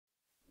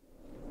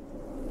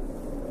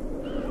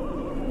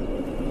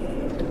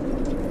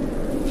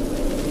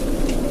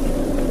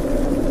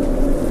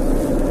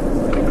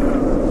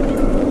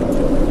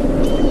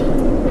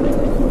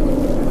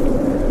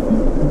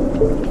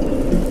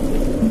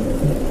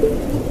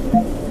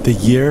The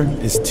year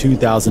is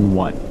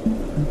 2001.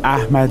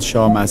 Ahmad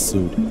Shah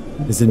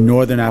Massoud is in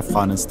northern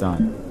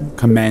Afghanistan,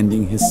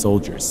 commanding his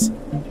soldiers.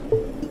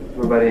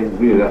 Ahmad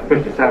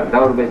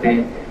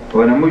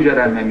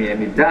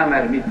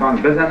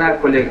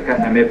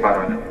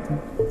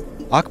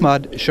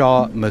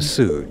Shah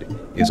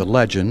Massoud is a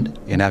legend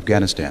in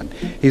Afghanistan.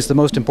 He's the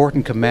most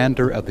important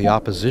commander of the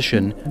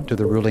opposition to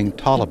the ruling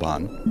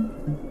Taliban.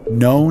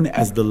 Known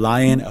as the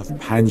Lion of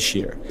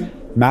Panjshir,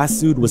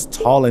 Massoud was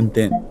tall and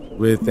thin,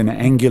 with an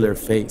angular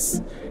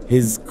face.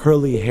 His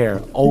curly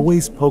hair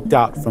always poked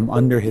out from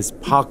under his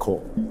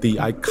pakol, the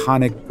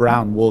iconic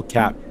brown wool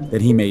cap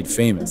that he made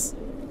famous.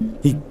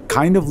 He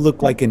kind of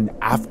looked like an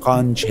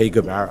Afghan Che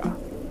Guevara.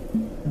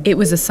 It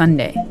was a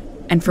Sunday,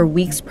 and for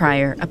weeks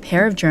prior, a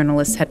pair of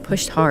journalists had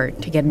pushed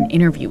hard to get an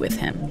interview with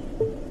him.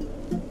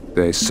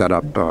 They set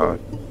up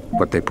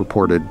what they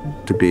purported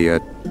to be a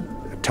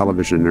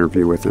television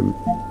interview with him.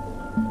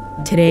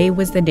 Today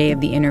was the day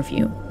of the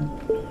interview.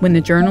 When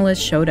the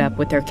journalists showed up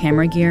with their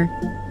camera gear,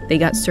 they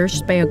got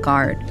searched by a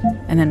guard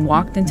and then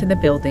walked into the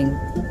building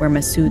where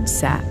Massoud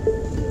sat.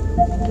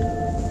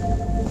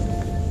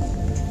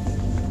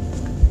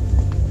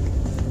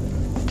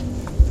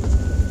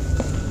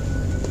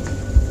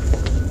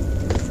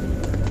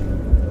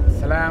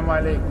 Assalamu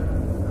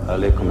alaikum.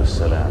 Alaikum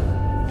assalam.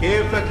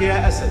 Kayfak ya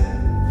Asad?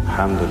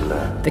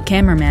 Alhamdulillah. The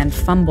cameraman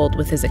fumbled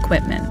with his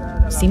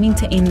equipment, seeming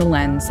to aim the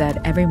lens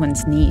at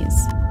everyone's knees.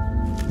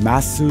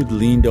 Massoud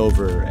leaned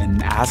over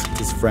and asked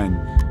his friend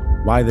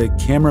why the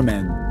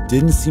cameraman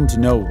didn't seem to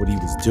know what he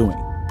was doing.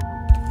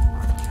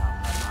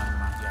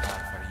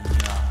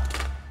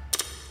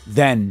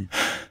 Then,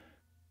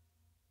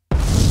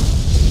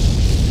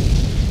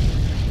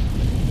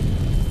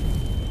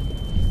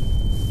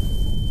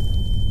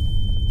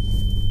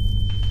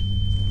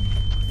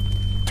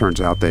 turns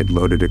out they'd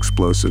loaded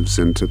explosives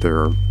into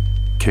their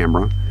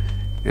camera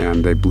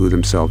and they blew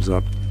themselves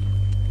up.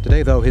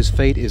 Today, though, his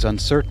fate is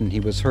uncertain. He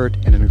was hurt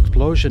in an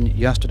explosion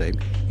yesterday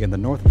in the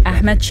north of the country.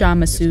 Ahmad Shah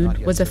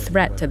Massoud was a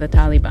threat to the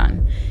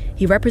Taliban.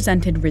 He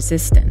represented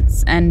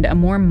resistance and a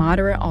more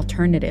moderate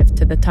alternative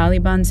to the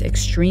Taliban's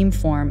extreme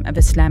form of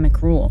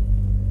Islamic rule.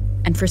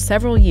 And for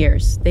several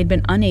years, they'd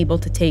been unable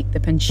to take the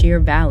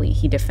Panjshir Valley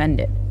he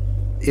defended.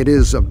 It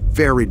is a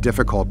very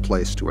difficult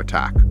place to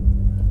attack.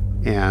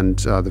 And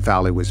the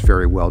valley was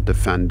very well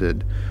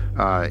defended.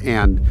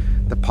 And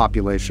the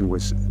population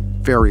was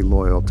very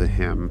loyal to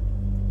him.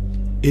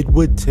 It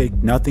would take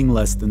nothing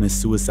less than a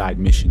suicide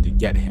mission to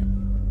get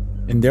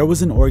him. And there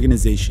was an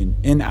organization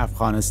in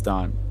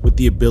Afghanistan with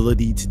the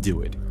ability to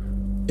do it.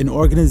 An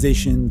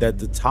organization that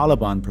the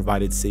Taliban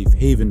provided safe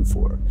haven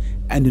for,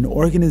 and an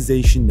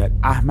organization that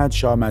Ahmad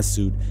Shah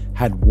Massoud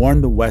had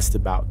warned the West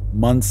about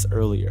months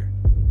earlier.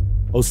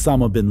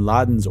 Osama bin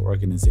Laden's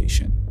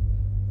organization,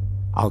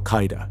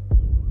 Al-Qaeda.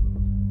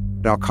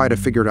 Al-Qaeda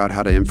figured out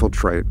how to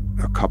infiltrate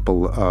a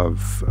couple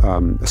of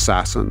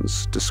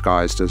assassins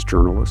disguised as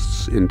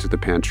journalists into the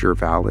Panjshir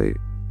Valley.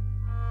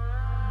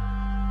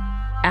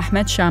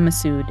 Ahmad Shah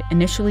Massoud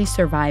initially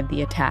survived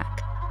the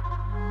attack,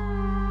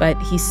 but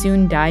he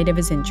soon died of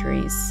his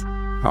injuries.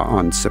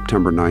 On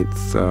September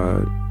 9th,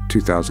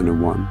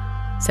 2001.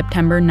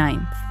 September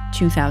 9th,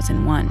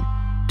 2001.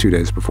 2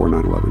 days before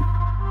 9/11.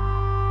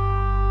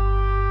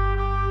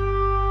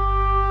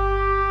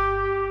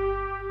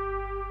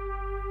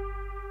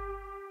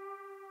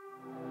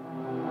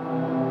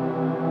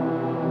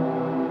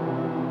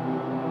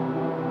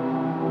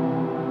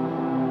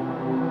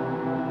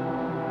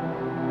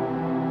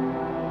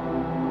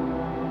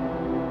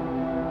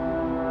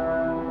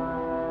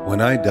 When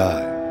I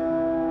die,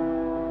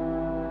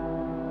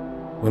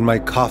 when my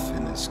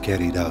coffin is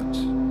carried out,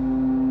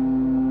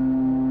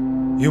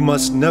 you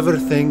must never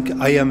think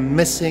I am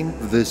missing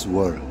this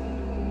world.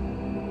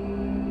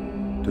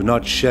 Do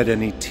not shed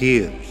any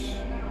tears.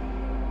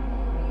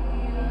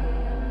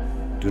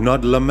 Do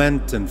not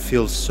lament and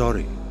feel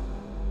sorry,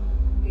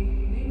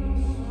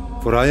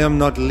 for I am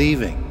not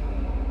leaving.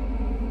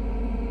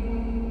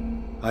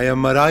 I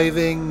am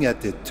arriving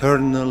at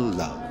eternal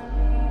love.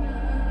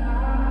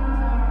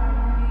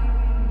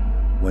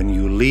 When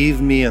you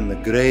leave me in the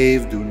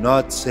grave, do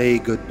not say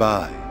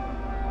goodbye.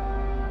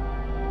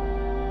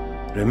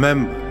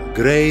 Remember, a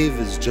grave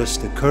is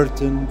just a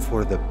curtain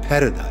for the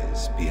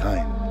paradise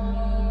behind.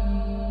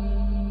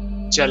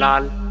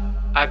 Jalal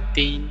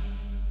ad-Din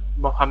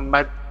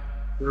Muhammad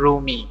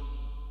Rumi.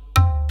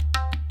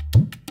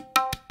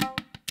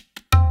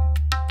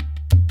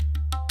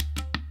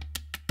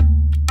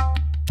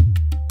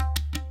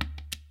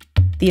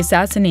 The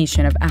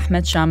assassination of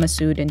Ahmad Shah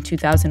Massoud in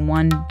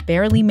 2001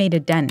 barely made a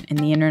dent in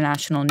the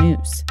international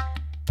news.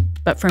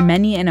 But for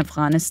many in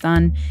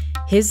Afghanistan,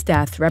 his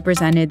death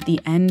represented the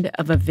end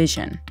of a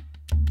vision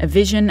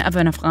of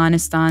an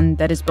Afghanistan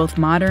that is both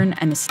modern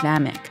and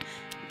Islamic,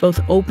 both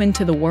open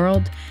to the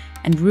world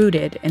and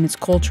rooted in its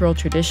cultural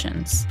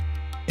traditions.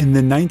 In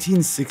the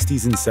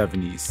 1960s and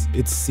 70s,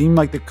 it seemed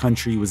like the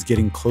country was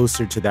getting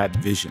closer to that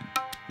vision.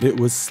 It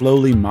was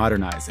slowly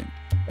modernizing.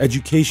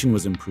 Education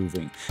was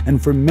improving,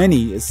 and for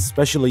many,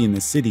 especially in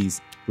the cities,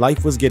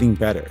 life was getting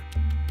better.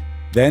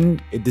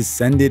 Then it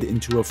descended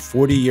into a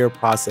 40-year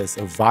process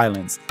of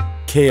violence,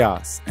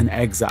 chaos, and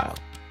exile.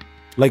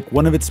 Like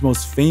one of its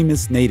most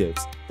famous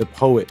natives, the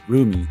poet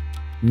Rumi,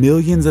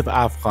 millions of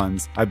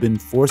Afghans have been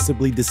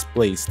forcibly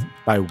displaced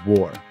by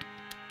war.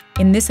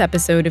 In this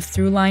episode of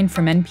Throughline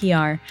from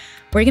NPR,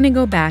 we're going to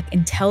go back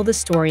and tell the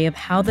story of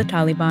how the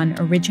Taliban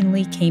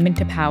originally came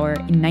into power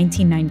in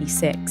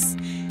 1996.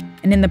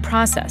 And in the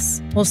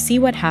process, we'll see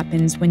what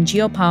happens when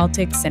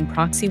geopolitics and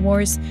proxy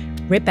wars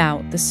rip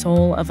out the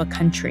soul of a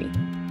country,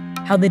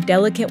 how the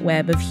delicate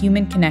web of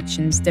human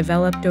connections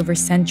developed over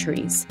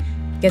centuries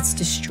gets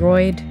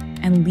destroyed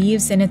and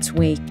leaves in its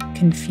wake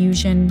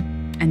confusion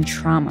and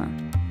trauma.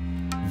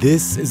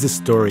 This is a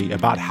story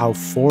about how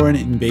foreign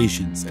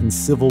invasions and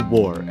civil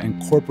war and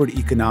corporate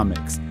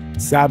economics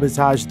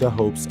sabotaged the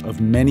hopes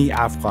of many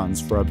Afghans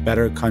for a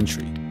better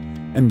country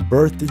and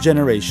birthed a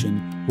generation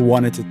who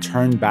wanted to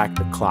turn back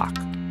the clock.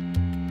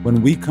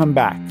 When we come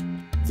back,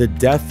 the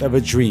death of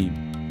a dream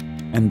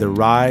and the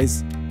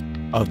rise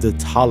of the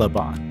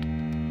Taliban.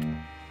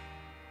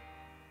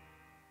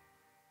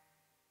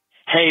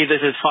 Hey,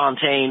 this is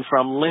Fontaine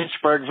from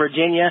Lynchburg,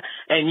 Virginia,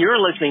 and you're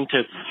listening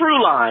to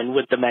Throughline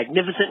with the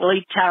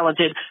magnificently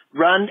talented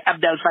Rund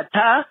Abdel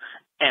Fattah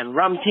and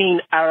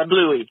Ramteen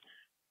Arablouei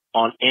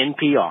on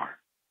NPR.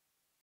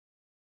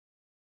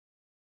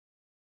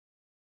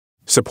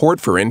 Support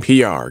for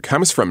NPR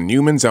comes from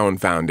Newman's Own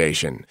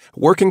Foundation,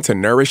 working to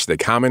nourish the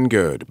common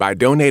good by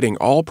donating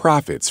all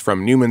profits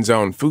from Newman's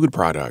Own food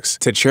products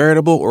to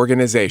charitable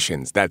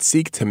organizations that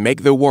seek to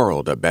make the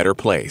world a better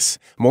place.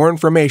 More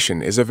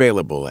information is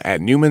available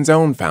at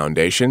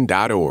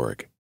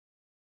newmansownfoundation.org.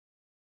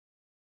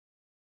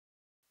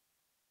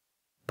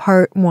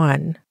 Part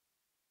 1.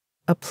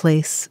 A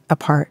Place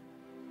Apart.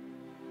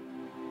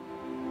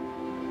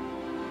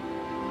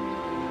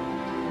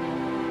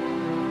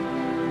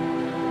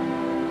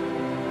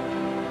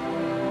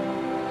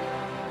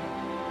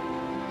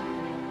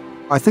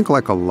 I think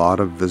like a lot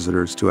of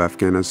visitors to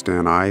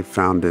Afghanistan, I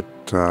found it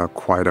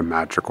quite a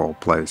magical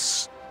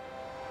place.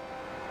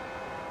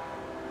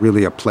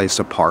 Really a place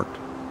apart.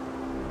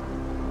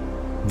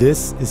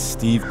 This is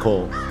Steve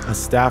Cole, a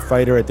staff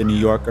writer at The New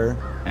Yorker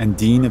and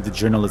dean of the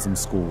journalism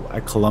school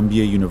at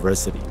Columbia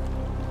University.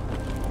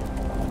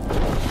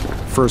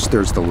 First,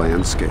 there's the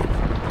landscape.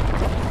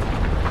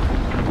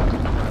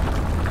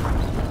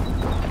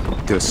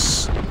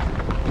 This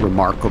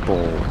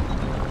remarkable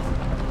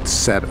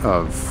set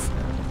of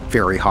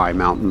very high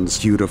mountains,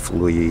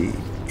 beautifully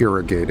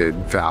irrigated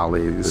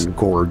valleys and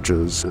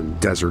gorges and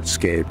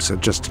desertscapes,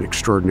 just an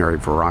extraordinary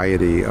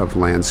variety of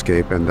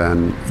landscape and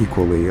then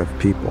equally of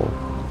people.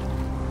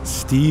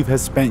 Steve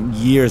has spent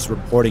years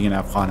reporting in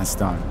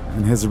Afghanistan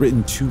and has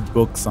written 2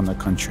 books on the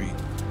country.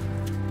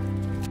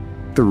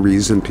 The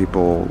reason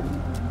people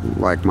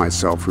like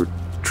myself who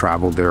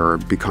traveled there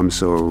become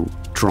so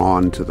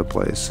drawn to the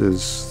place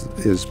is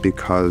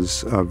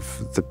because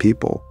of the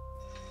people.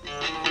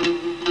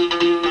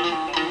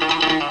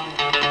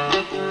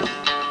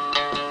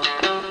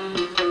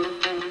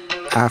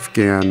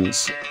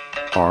 Afghans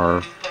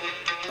are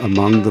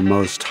among the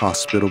most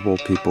hospitable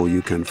people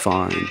you can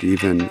find,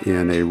 even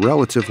in a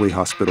relatively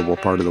hospitable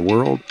part of the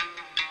world.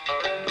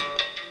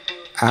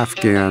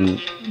 Afghan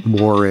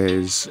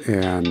mores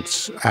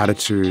and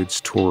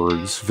attitudes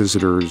towards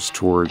visitors,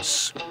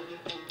 towards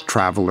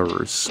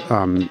travelers,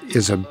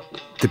 is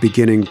the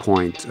beginning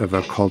point of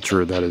a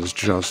culture that is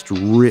just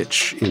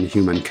rich in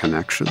human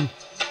connection.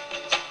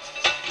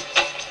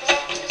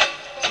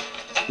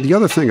 The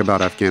other thing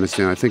about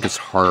Afghanistan, I think it's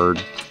hard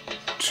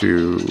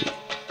to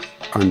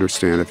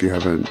understand if you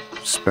haven't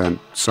spent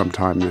some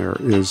time there,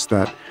 is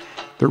that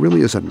there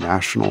really is a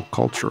national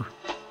culture.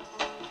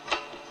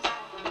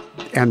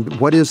 And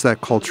what is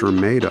that culture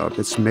made of?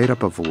 It's made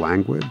up of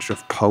language,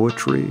 of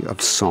poetry,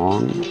 of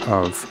song,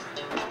 of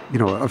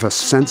a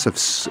sense of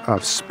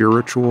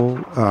spiritual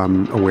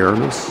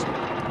awareness.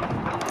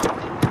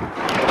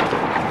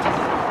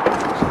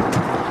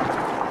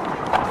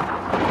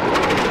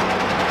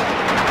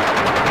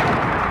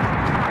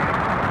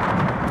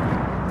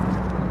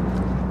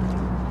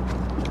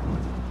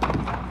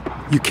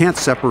 You can't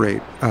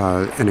separate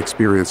an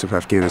experience of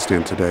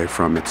Afghanistan today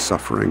from its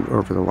suffering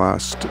over the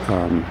last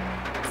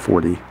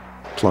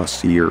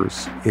 40-plus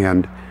years.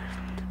 And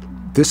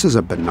this is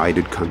a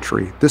benighted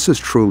country. This is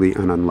truly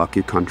an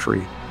unlucky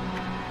country.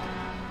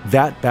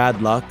 That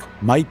bad luck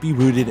might be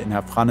rooted in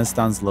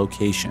Afghanistan's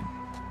location.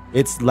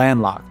 It's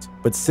landlocked,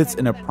 but sits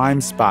in a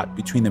prime spot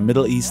between the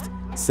Middle East,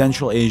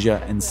 Central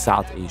Asia, and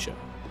South Asia.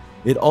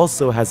 It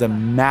also has a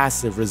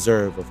massive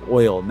reserve of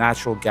oil,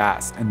 natural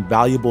gas, and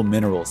valuable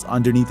minerals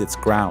underneath its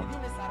ground.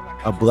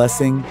 A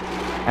blessing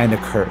and a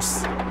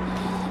curse.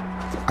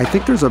 I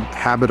think there's a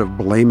habit of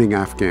blaming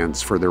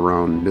Afghans for their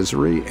own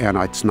misery, and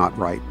it's not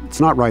right. It's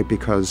not right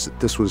because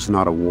this was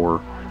not a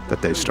war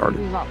that they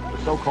started. The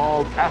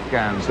so-called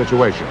Afghan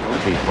situation,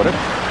 as he put it.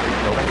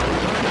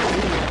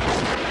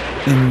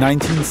 In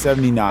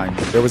 1979,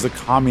 there was a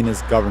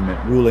communist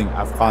government ruling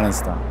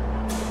Afghanistan.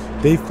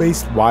 They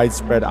faced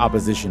widespread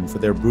opposition for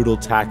their brutal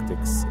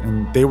tactics,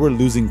 and they were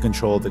losing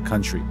control of the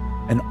country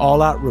An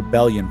all-out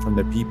rebellion from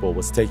the people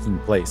was taking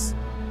place.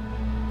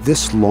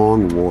 This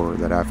long war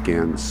that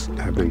Afghans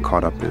have been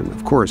caught up in,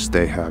 of course,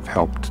 they have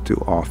helped to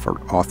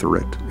author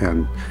it,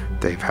 and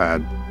they've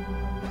had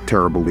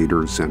terrible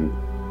leaders and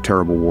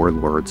terrible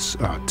warlords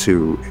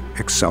to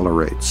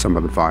accelerate some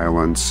of the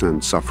violence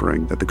and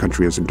suffering that the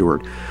country has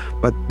endured.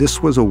 But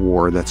this was a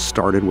war that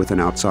started with an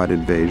outside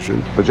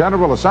invasion. The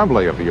General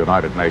Assembly of the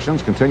United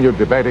Nations continued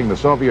debating the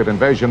Soviet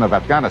invasion of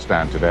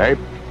Afghanistan today.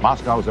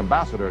 Moscow's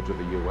ambassador to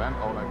the UN,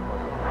 Oleg.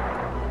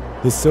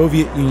 The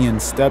Soviet Union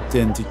stepped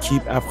in to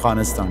keep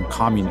Afghanistan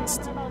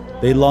communist.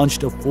 They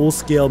launched a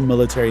full-scale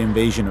military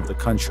invasion of the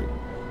country.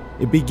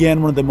 It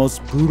began one of the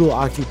most brutal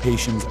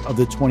occupations of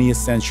the 20th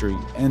century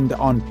and,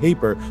 on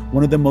paper,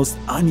 one of the most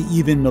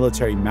uneven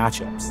military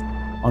matchups.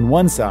 On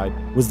one side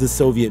was the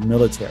Soviet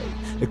military,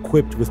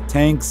 equipped with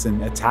tanks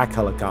and attack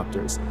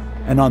helicopters,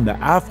 and on the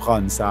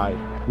Afghan side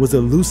was a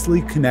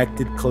loosely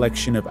connected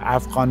collection of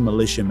Afghan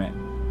militiamen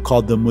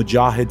called the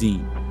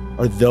Mujahideen,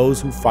 or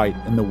those who fight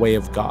in the way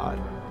of God.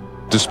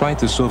 Despite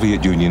the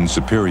Soviet Union's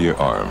superior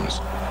arms,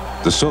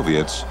 the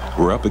Soviets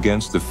were up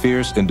against the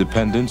fierce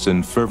independence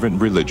and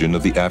fervent religion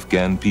of the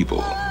Afghan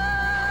people.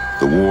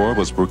 The war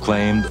was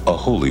proclaimed a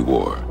holy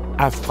war.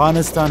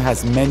 Afghanistan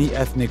has many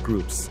ethnic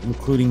groups,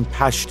 including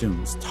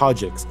Pashtuns,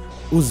 Tajiks,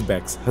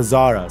 Uzbeks,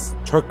 Hazaras,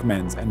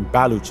 Turkmens, and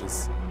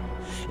Baluchis.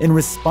 In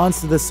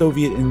response to the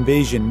Soviet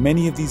invasion,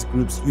 many of these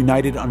groups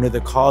united under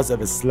the cause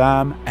of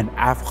Islam and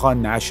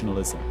Afghan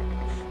nationalism.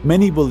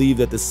 Many believe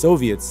that the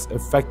Soviets,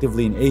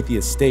 effectively an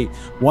atheist state,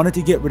 wanted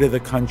to get rid of the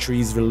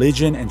country's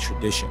religion and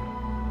tradition.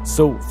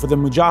 So for the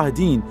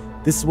Mujahideen,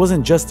 this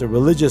wasn't just a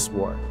religious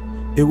war.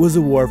 It was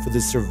a war for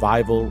the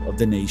survival of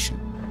the nation.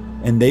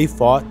 And they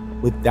fought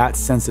with that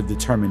sense of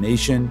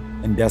determination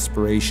and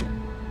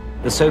desperation.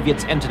 The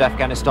Soviets entered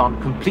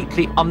Afghanistan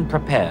completely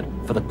unprepared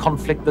for the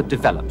conflict that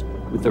developed,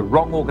 with the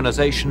wrong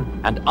organization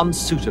and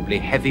unsuitably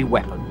heavy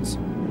weapons.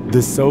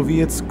 The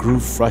Soviets grew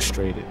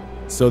frustrated,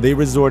 so they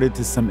resorted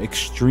to some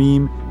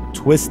extreme,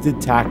 twisted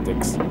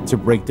tactics to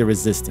break the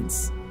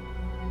resistance.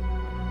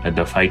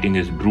 The fighting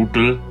is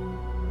brutal,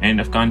 and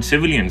Afghan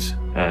civilians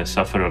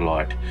suffer a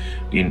lot.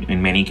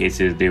 In many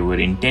cases, they were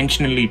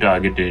intentionally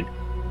targeted.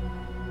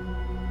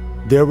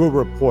 There were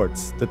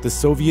reports that the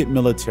Soviet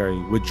military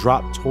would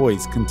drop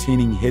toys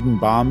containing hidden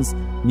bombs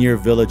near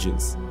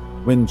villages.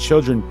 When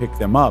children picked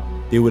them up,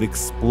 they would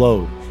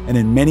explode, and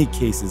in many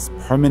cases,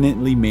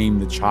 permanently maim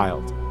the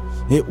child.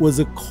 It was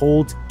a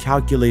cold,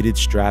 calculated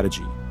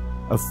strategy.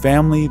 A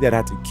family that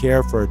had to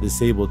care for a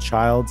disabled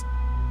child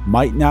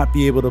might not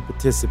be able to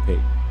participate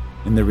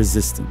in the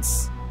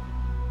resistance.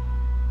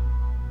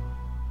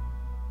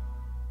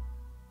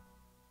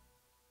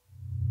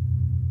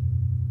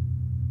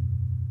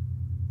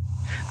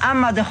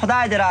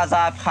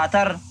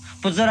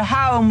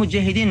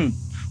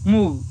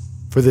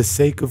 For the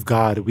sake of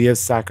God, we have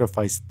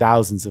sacrificed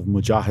thousands of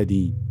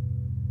mujahideen.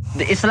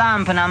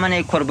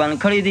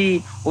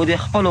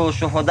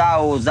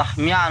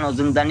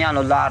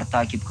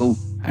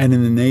 And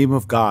in the name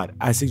of God,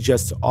 I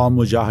suggest to all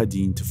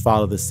mujahideen to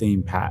follow the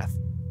same path.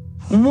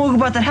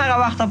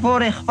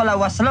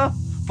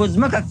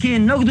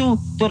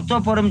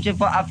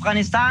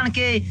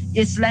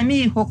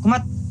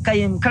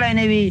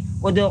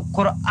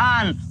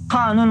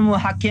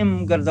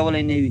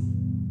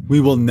 We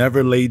will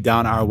never lay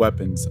down our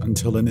weapons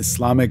until an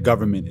Islamic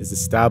government is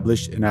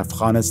established in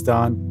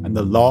Afghanistan and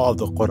the law of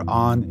the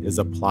Quran is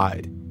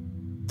applied.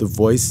 The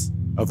voice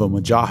of a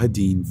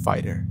mujahideen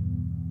fighter.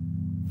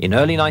 In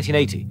early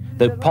 1980,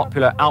 the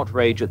popular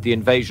outrage at the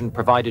invasion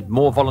provided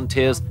more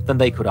volunteers than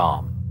they could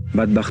arm.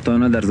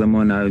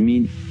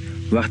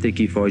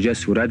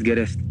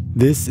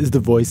 This is the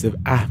voice of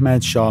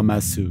Ahmad Shah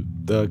Massoud,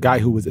 the guy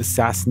who was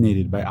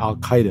assassinated by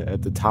Al-Qaeda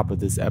at the top of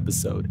this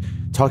episode,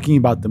 talking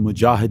about the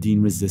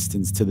Mujahideen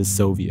resistance to the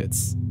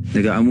Soviets.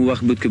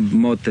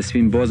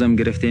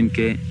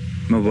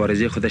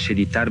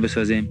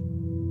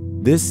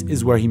 This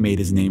is where he made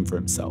his name for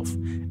himself,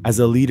 as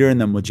a leader in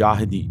the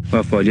Mujahideen.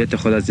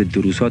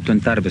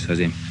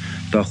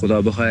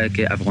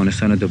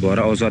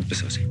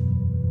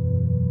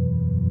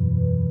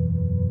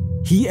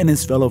 He and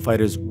his fellow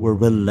fighters were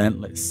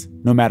relentless.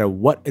 No matter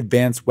what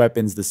advanced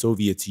weapons the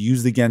Soviets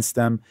used against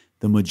them,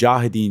 the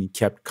Mujahideen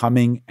kept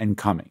coming and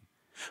coming.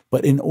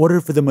 But in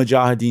order for the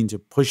Mujahideen to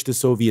push the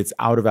Soviets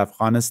out of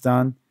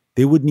Afghanistan,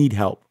 they would need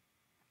help.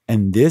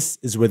 And this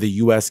is where the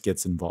US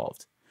gets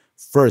involved.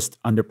 First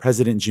under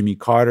President Jimmy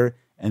Carter,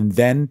 and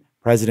then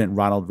President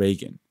Ronald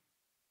Reagan.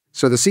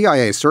 So the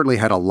CIA certainly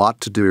had a lot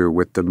to do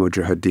with the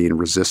Mujahideen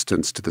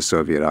resistance to the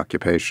Soviet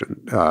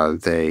occupation.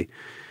 They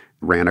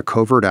ran a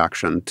covert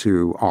action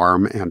to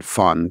arm and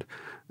fund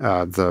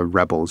the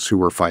rebels who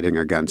were fighting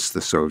against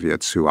the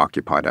Soviets who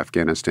occupied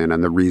Afghanistan.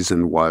 And the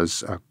reason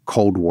was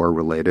Cold War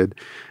related.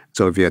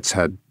 Soviets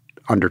had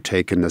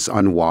undertaken this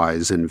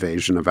unwise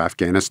invasion of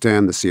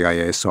Afghanistan. The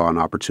CIA saw an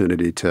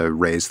opportunity to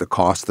raise the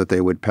cost that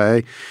they would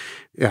pay.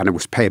 And it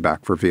was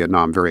payback for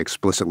Vietnam very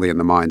explicitly in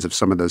the minds of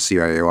some of those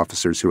CIA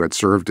officers who had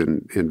served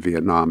in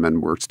Vietnam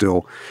and were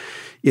still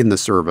in the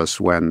service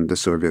when the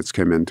Soviets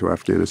came into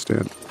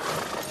Afghanistan.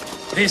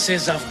 This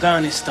is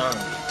Afghanistan.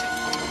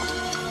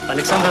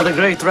 Alexander the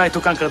Great tried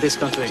to conquer this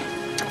country.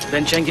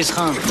 Then Genghis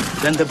Khan,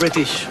 then the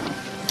British,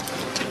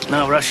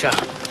 now Russia.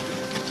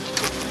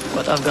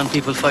 But Afghan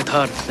people fight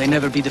hard. They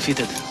never be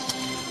defeated.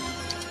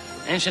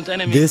 Ancient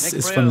enemies. This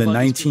is from the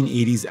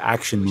 1980s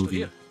action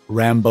movie,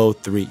 Rambo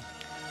 3.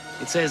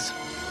 It says,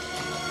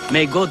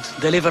 "May God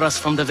deliver us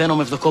from the venom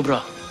of the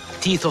cobra,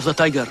 teeth of the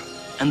tiger,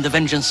 and the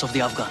vengeance of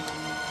the Afghan."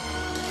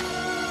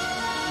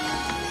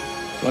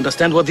 You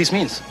understand what this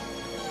means?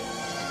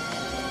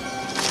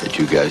 That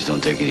you guys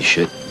don't take any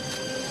shit?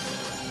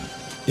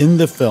 In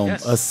the film,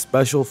 a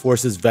Special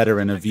Forces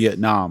veteran of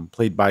Vietnam,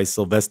 played by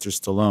Sylvester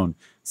Stallone,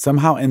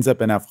 somehow ends up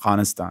in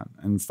Afghanistan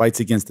and fights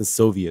against the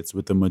Soviets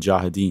with the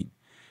Mujahideen.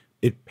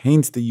 It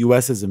paints the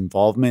U.S.'s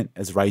involvement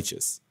as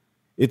righteous.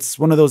 It's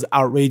one of those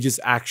outrageous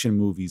action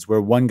movies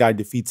where one guy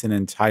defeats an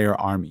entire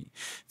army.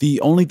 The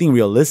only thing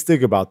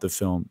realistic about the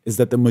film is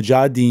that the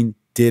Mujahideen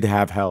did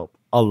have help,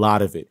 a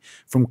lot of it,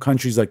 from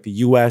countries like the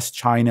U.S.,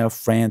 China,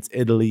 France,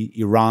 Italy,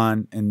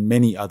 Iran, and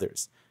many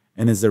others.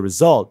 And as a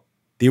result,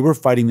 they were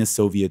fighting the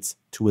Soviets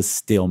to a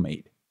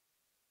stalemate.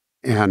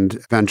 And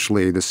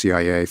eventually the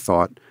CIA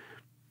thought,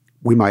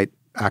 we might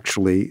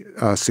actually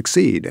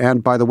succeed.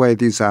 And by the way,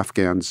 these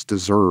Afghans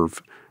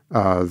deserve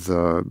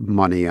the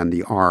money and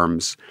the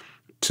arms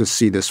to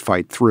see this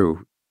fight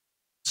through.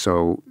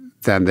 So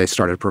then they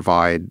started to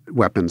provide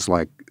weapons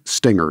like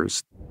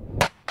Stingers.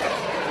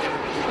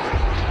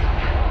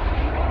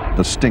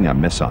 The Stinger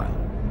missile.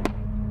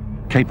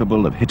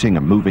 Capable of hitting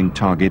a moving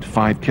target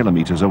 5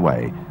 kilometers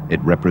away, it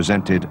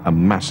represented a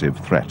massive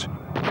threat.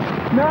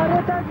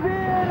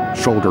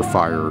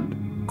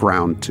 Shoulder-fired,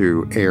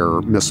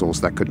 ground-to-air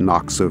missiles that could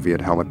knock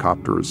Soviet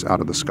helicopters out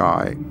of the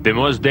sky. The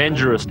most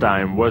dangerous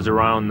time was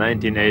around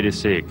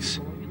 1986.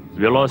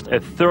 We lost a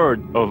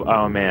third of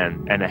our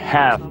men and a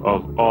half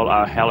of all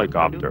our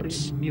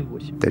helicopters.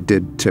 They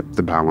did tip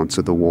the balance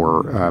of the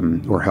war,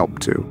 or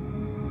helped to.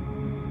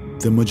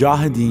 The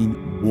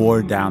Mujahideen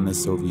wore down the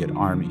Soviet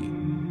army.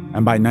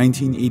 And by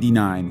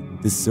 1989,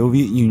 the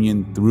Soviet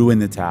Union threw in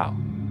the towel.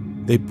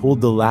 They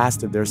pulled the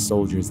last of their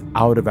soldiers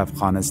out of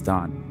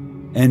Afghanistan,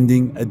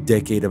 ending a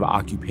decade of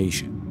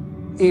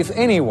occupation. If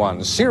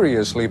anyone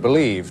seriously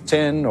believed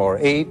 10 or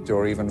 8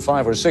 or even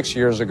 5 or 6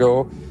 years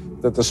ago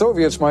that the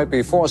Soviets might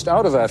be forced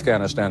out of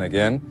Afghanistan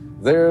again,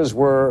 theirs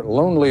were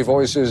lonely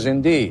voices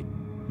indeed.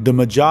 The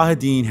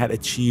Mujahideen had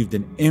achieved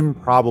an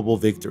improbable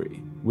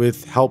victory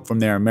with help from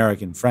their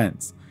American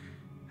friends.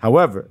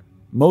 However,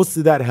 most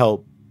of that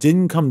help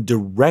didn't come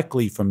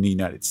directly from the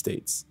United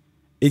States.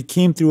 It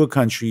came through a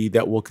country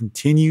that will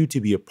continue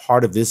to be a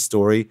part of this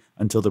story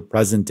until the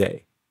present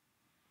day: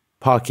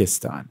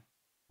 Pakistan.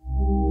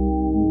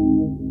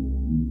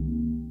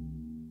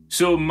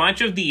 So much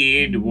of the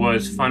aid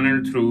was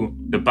funneled through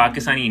the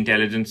Pakistani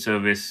intelligence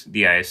service,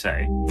 the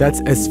ISI.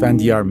 That's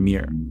Esfandiar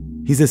Mir.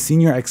 He's a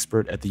senior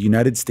expert at the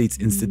United States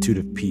Institute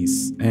of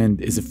Peace and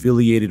is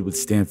affiliated with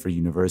Stanford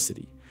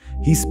University.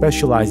 He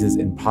specializes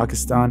in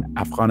Pakistan,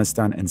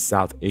 Afghanistan, and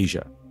South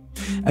Asia.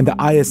 And the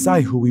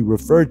ISI, who we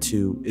refer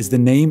to, is the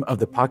name of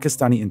the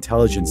Pakistani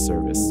intelligence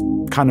service,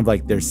 kind of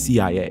like their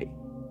CIA.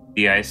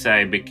 The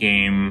ISI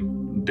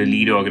became the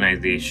lead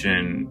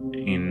organization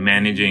in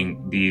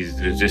managing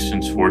these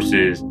resistance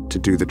forces. To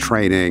do the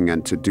training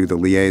and to do the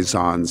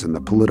liaisons and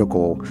the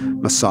political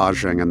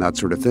massaging and that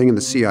sort of thing. And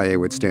the CIA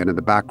would stand in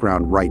the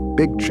background, write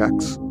big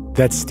checks.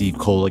 That's Steve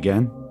Cole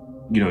again.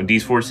 You know,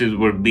 these forces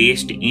were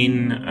based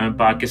in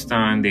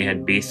Pakistan. They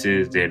had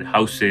bases, they had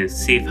houses,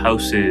 safe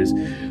houses.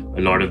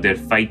 A lot of their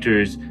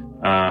fighters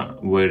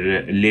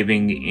were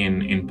living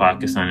in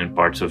Pakistan and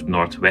parts of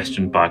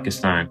northwestern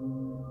Pakistan.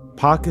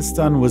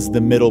 Pakistan was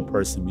the middle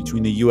person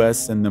between the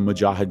U.S. and the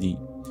Mujahideen.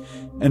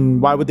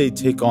 And why would they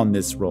take on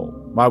this role?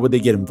 Why would they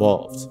get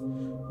involved?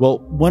 Well,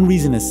 one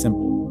reason is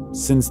simple.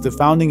 Since the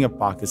founding of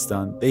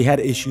Pakistan, they had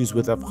issues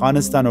with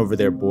Afghanistan over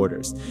their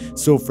borders.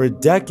 So for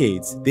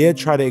decades, they had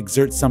tried to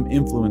exert some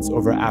influence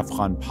over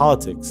Afghan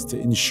politics to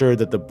ensure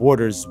that the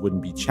borders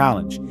wouldn't be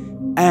challenged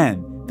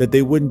and that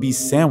they wouldn't be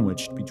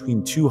sandwiched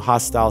between two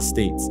hostile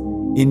states,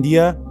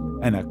 India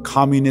and a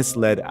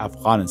communist-led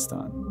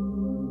Afghanistan.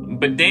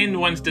 But then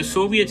once the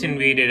Soviets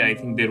invaded, I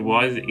think there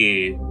was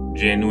a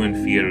genuine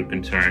fear or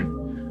concern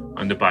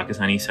on the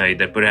Pakistani side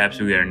that perhaps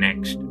we are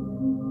next.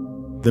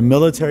 The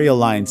military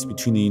alliance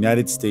between the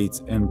United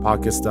States and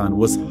Pakistan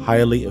was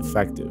highly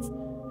effective.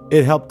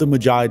 It helped the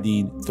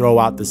Mujahideen throw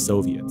out the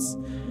Soviets.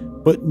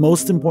 But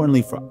most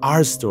importantly for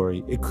our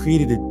story, it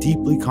created a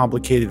deeply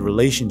complicated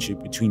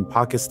relationship between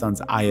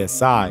Pakistan's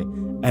ISI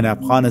and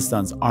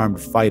Afghanistan's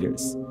armed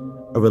fighters,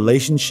 a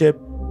relationship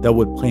that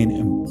would play an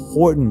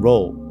important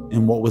role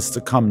in what was to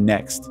come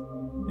next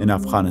in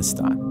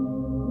Afghanistan.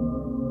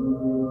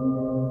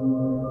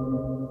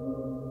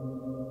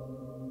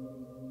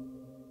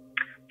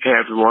 Hey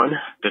everyone,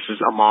 this is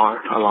Amar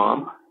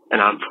Alam,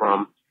 and I'm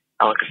from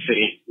Ellicott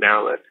City,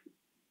 Maryland,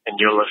 and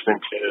you're listening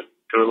to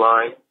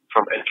Throughline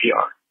from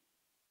NPR.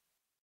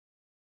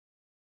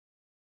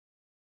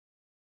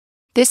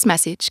 This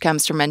message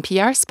comes from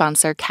NPR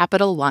sponsor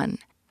Capital One.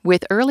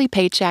 With Early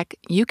Paycheck,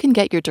 you can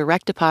get your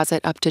direct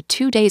deposit up to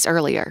 2 days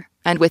earlier.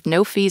 And with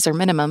no fees or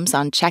minimums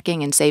on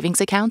checking and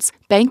savings accounts,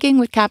 banking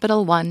with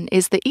Capital One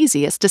is the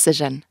easiest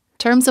decision.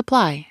 Terms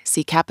apply.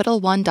 See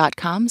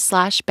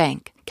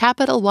CapitalOne.com/bank.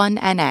 Capital One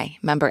N.A.,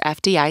 member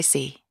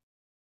FDIC.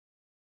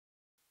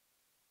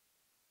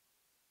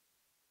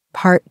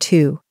 Part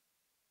 2.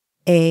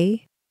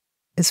 A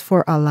is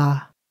for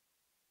Allah.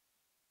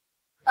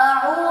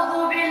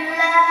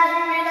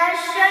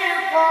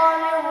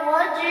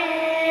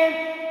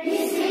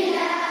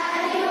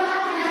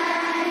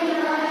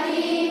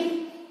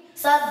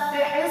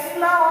 سبح اسم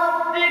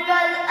ربك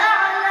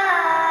الأعلى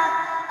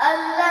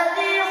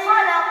الذي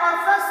خلق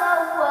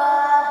فسوى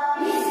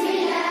بسم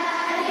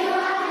الله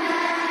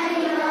الرحمن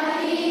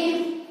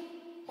الرحيم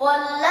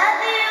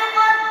والذي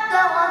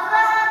قدر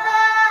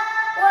فهدى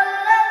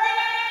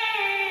والذي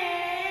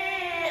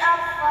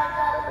أخرج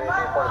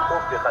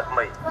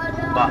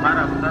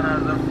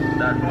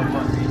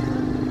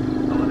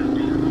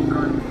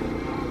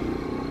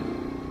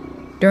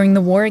During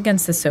the war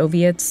against the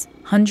Soviets,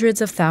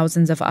 hundreds of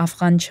thousands of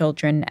Afghan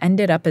children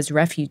ended up as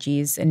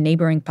refugees in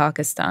neighboring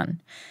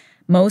Pakistan.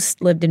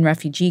 Most lived in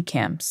refugee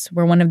camps,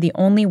 where one of the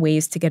only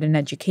ways to get an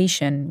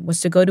education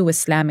was to go to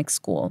Islamic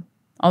school,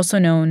 also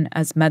known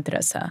as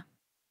madrasa.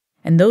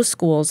 And those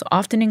schools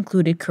often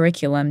included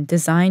curriculum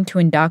designed to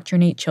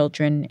indoctrinate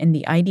children in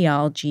the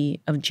ideology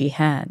of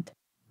jihad,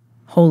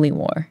 holy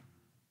war.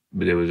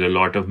 There was a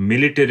lot of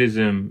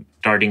militarism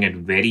starting at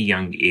very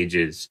young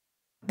ages.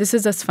 This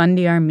is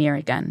Asfandiar Mir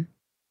again.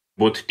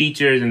 Both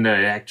teachers and the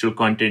actual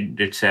content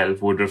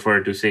itself would refer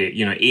to, say,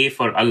 A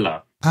for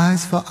Allah. A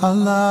is for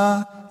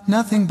Allah,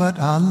 nothing but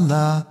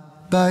Allah.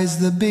 Ba is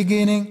the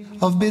beginning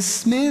of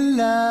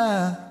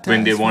Bismillah.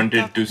 When they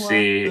wanted to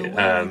say,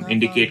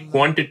 indicate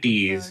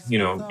quantities,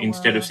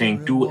 instead of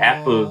saying 2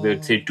 apples,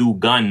 they'd say 2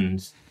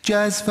 guns.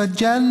 J is for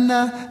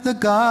Jannah, the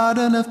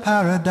garden of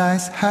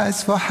paradise. Ha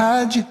is for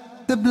Hajj,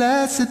 the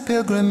blessed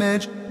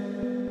pilgrimage.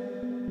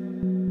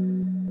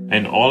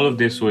 And all of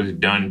this was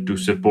done to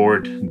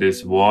support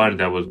this war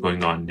that was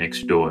going on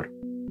next door.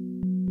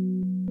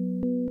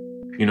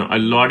 A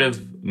lot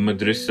of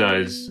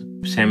madrasas,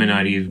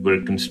 seminaries were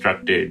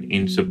constructed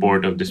in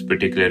support of this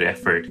particular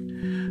effort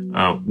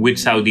with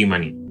Saudi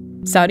money.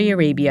 Saudi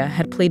Arabia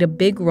had played a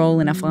big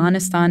role in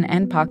Afghanistan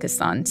and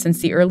Pakistan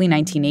since the early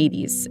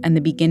 1980s and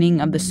the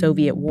beginning of the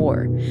Soviet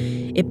war.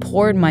 It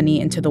poured money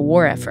into the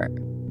war effort.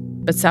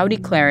 But Saudi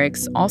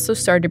clerics also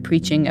started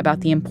preaching about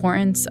the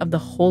importance of the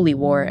holy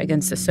war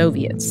against the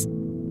Soviets.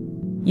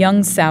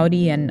 Young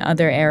Saudi and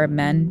other Arab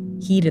men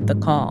heeded the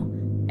call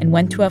and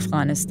went to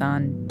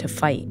Afghanistan to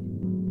fight.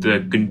 The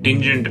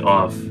contingent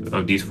of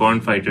these foreign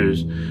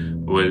fighters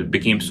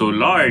became so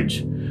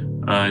large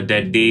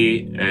that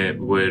they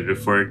were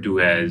referred to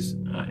as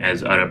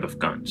Arab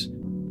Afghans.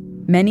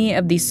 Many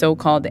of these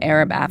so-called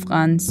Arab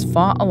Afghans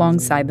fought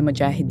alongside the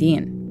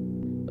Mujahideen.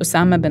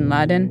 Osama bin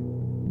Laden,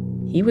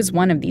 he was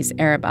one of these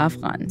Arab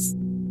Afghans.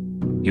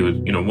 He was,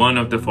 one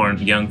of the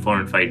young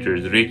foreign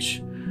fighters,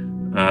 rich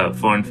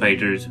foreign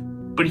fighters.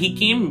 But he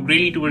came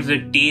really towards the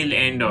tail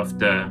end of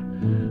the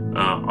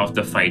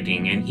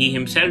fighting, and he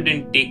himself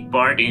didn't take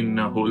part in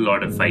a whole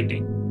lot of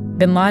fighting.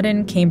 Bin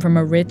Laden came from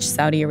a rich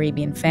Saudi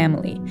Arabian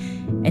family,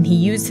 and he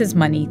used his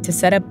money to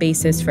set up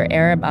bases for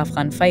Arab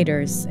Afghan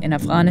fighters in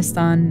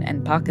Afghanistan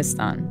and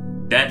Pakistan.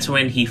 That's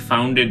when he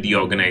founded the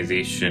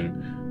organization,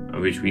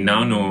 which we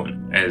now know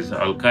as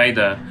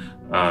Al-Qaeda,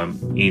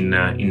 in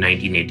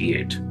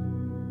 1988.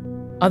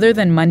 Other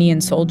than money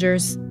and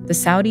soldiers, the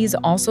Saudis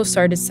also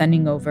started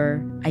sending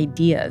over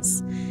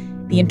ideas.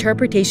 The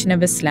interpretation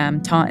of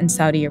Islam taught in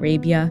Saudi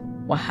Arabia,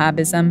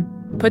 Wahhabism,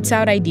 puts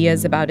out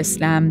ideas about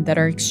Islam that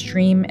are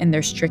extreme in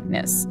their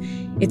strictness.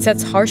 It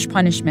sets harsh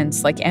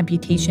punishments like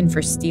amputation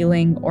for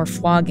stealing or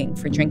flogging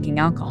for drinking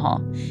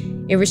alcohol.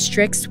 It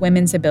restricts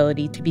women's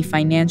ability to be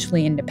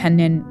financially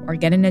independent or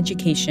get an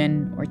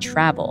education or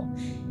travel.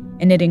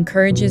 And it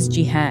encourages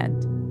jihad,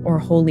 or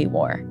holy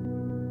war.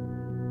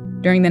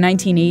 During the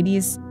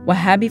 1980s,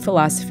 Wahhabi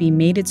philosophy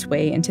made its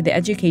way into the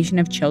education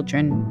of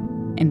children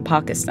in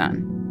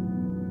Pakistan.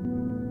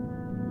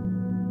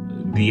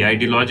 The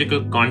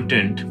ideological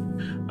content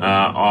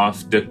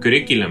of the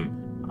curriculum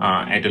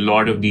at a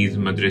lot of these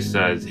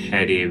madrasas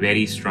had a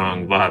very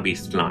strong Wahhabi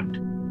slant.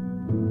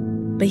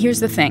 But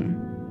here's the thing.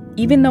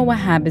 Even though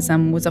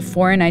Wahhabism was a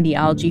foreign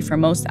ideology for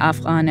most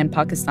Afghan and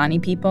Pakistani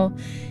people,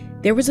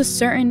 there was a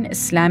certain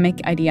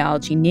Islamic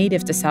ideology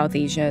native to South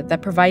Asia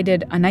that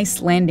provided a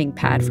nice landing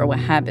pad for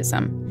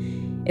Wahhabism.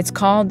 It's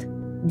called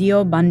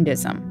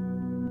Deobandism.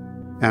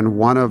 And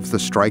one of the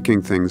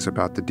striking things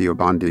about the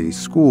Deobandi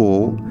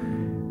school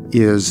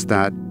is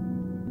that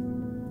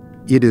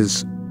it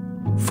is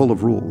full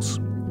of rules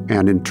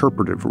and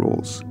interpretive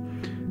rules.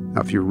 Now,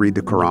 if you read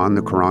the Quran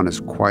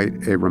is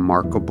quite a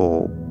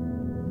remarkable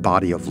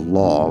body of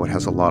law. It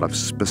has a lot of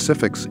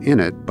specifics in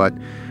it, but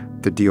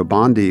the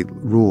Deobandi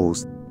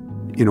rules,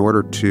 in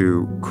order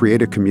to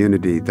create a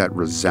community that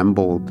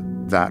resembled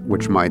that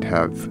which might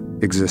have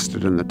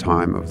existed in the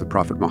time of the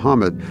Prophet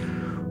Muhammad,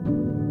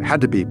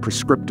 had to be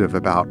prescriptive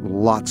about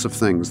lots of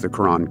things the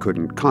Quran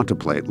couldn't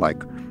contemplate,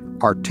 like,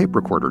 are tape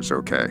recorders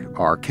okay?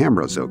 Are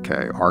cameras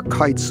okay? Are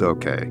kites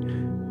okay?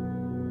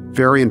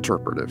 Very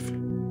interpretive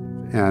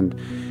and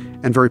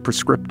very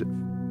prescriptive.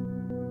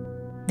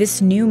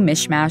 This new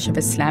mishmash of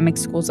Islamic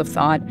schools of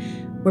thought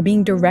were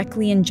being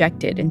directly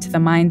injected into the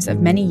minds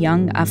of many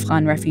young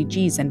Afghan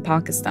refugees in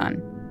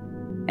Pakistan.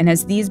 And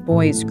as these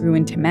boys grew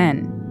into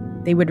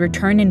men, they would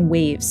return in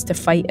waves to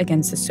fight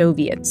against the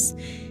Soviets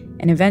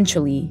and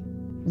eventually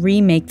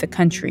remake the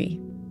country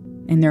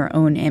in their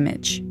own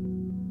image.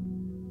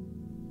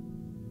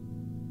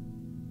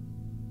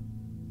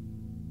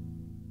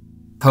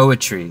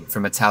 Poetry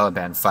from a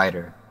Taliban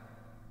fighter.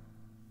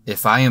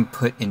 If I am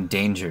put in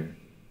danger,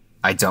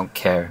 I don't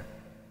care.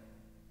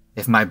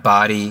 If my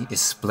body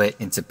is split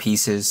into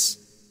pieces,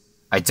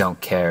 I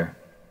don't care.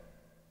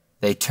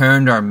 They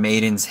turned our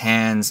maidens'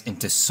 hands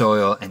into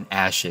soil and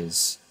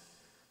ashes.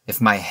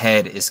 If my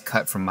head is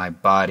cut from my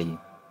body,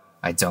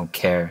 I don't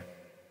care.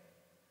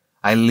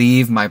 I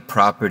leave my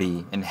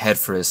property and head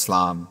for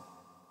Islam.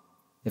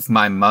 If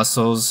my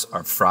muscles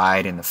are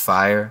fried in the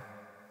fire,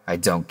 I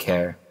don't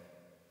care.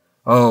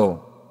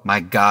 Oh, my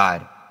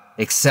God,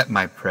 accept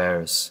my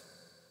prayers.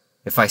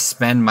 If I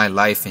spend my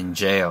life in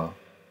jail,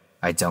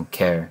 I don't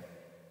care.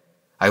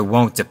 I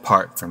won't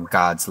depart from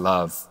God's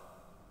love.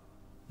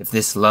 If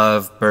this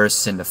love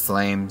bursts into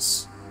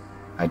flames,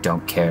 I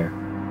don't care.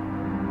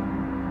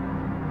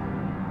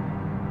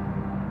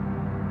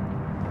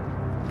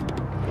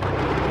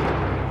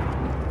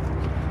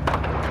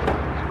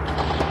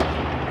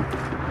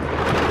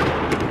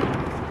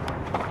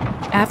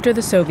 After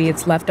the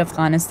Soviets left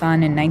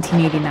Afghanistan in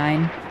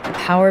 1989, a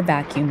power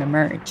vacuum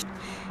emerged.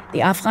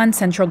 The Afghan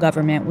central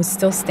government was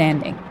still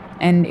standing,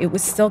 and it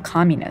was still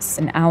communist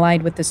and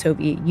allied with the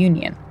Soviet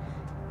Union.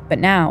 But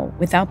now,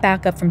 without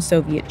backup from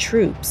Soviet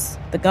troops,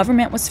 the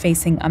government was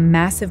facing a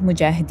massive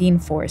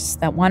mujahideen force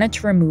that wanted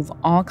to remove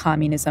all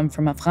communism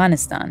from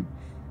Afghanistan.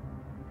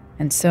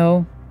 And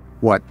so,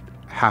 what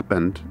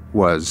happened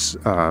was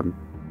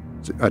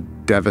a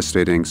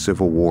devastating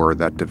civil war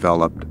that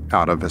developed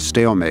out of a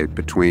stalemate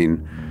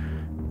between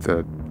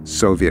the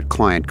Soviet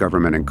client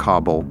government in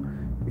Kabul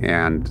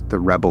and the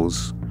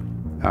rebels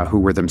who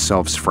were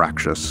themselves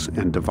fractious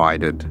and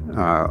divided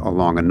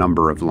along a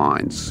number of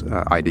lines,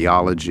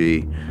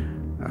 ideology,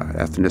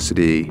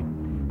 ethnicity,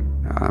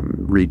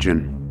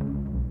 region.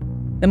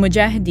 The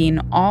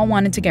Mujahideen all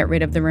wanted to get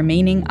rid of the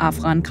remaining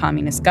Afghan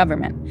communist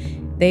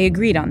government. They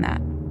agreed on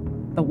that.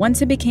 But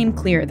once it became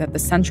clear that the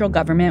central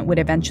government would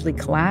eventually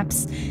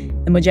collapse,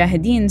 the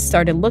Mujahideen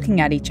started looking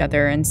at each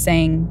other and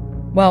saying,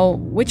 well,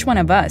 which one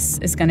of us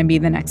is going to be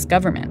the next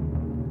government?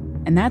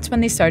 And that's when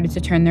they started to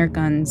turn their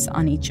guns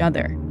on each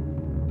other.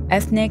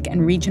 Ethnic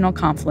and regional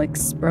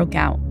conflicts broke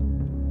out.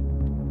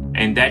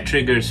 And that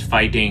triggers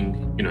fighting,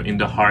 in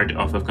the heart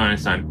of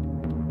Afghanistan.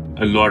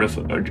 A lot of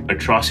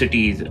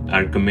atrocities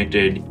are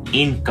committed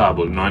in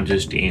Kabul, not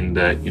just in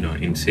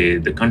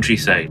the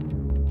countryside.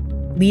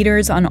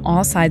 Leaders on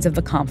all sides of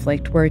the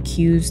conflict were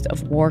accused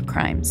of war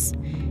crimes.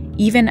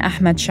 Even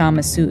Ahmad Shah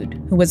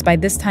Massoud, who was by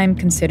this time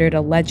considered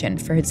a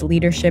legend for his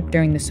leadership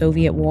during the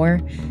Soviet war,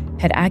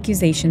 had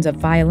accusations of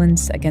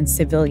violence against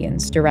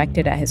civilians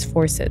directed at his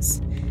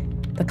forces.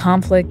 The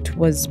conflict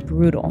was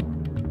brutal,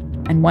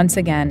 and once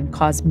again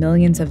caused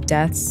millions of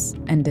deaths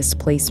and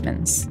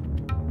displacements.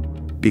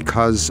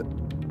 Because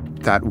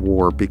that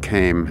war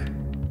became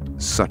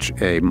such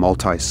a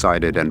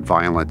multi-sided and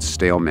violent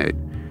stalemate,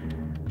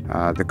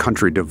 the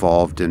country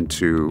devolved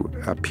into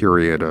a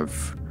period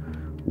of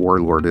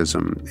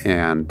warlordism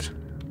and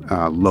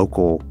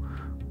local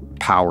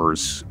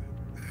powers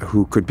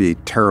who could be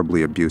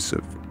terribly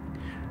abusive.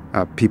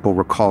 People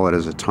recall it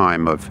as a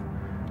time of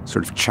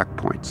sort of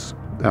checkpoints,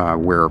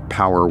 where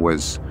power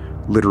was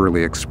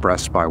literally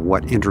expressed by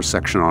what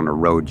intersection on a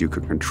road you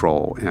could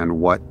control and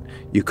what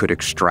you could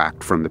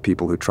extract from the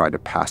people who tried to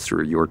pass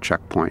through your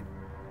checkpoint.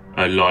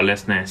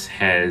 Lawlessness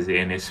has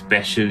an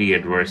especially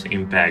adverse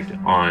impact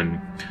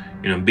on,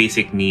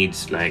 basic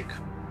needs like,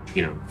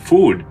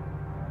 food.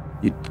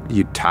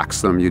 You'd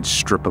tax them, you'd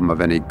strip them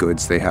of any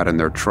goods they had in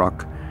their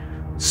truck.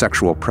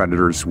 Sexual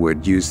predators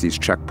would use these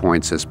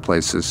checkpoints as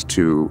places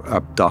to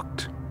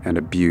abduct and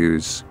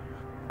abuse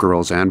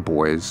girls and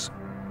boys,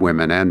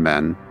 women and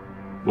men.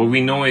 What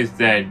we know is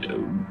that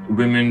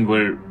women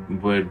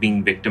were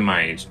being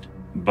victimized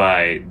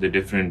by the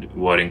different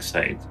warring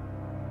sides.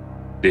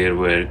 There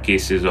were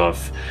cases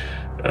of,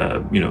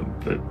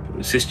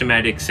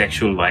 systematic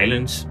sexual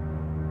violence.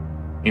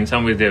 In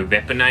some ways, they're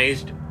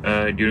weaponized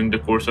during the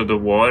course of the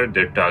war.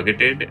 They're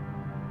targeted.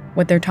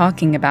 What they're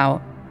talking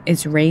about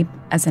is rape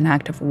as an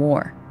act of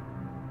war.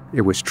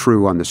 It was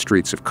true on the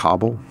streets of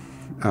Kabul.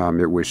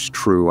 It was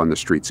true on the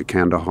streets of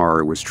Kandahar.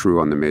 It was true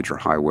on the major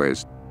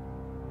highways.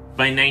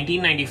 By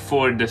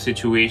 1994, the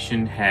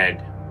situation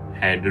had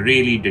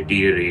really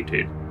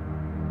deteriorated.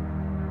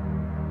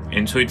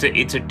 And so it's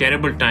a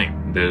terrible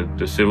time.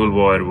 The civil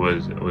war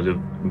was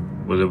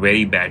a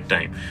very bad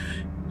time.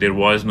 There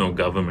was no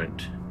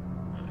government,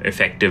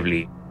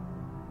 effectively.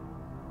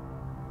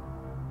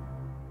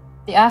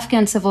 The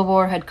Afghan civil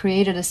war had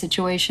created a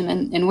situation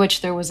in which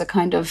there was a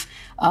kind of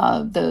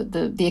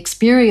the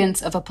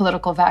experience of a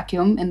political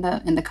vacuum in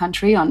the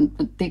country, on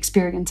the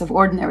experience of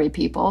ordinary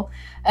people,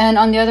 and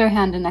on the other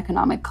hand, an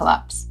economic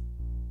collapse.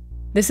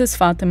 This is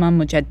Fatima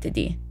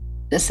Mujaddidi,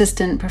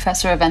 assistant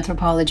professor of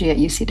anthropology at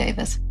UC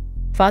Davis.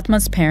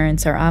 Fatma's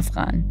parents are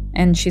Afghan,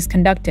 and she's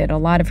conducted a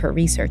lot of her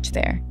research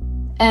there.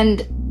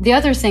 And the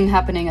other thing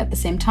happening at the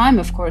same time,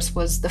 of course,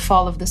 was the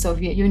fall of the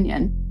Soviet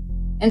Union.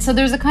 And so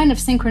there's a kind of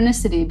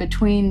synchronicity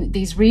between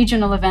these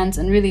regional events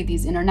and really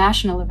these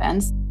international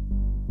events.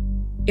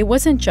 It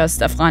wasn't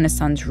just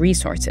Afghanistan's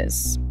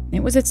resources,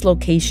 it was its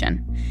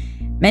location.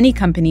 Many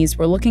companies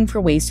were looking for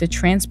ways to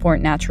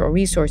transport natural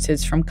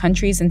resources from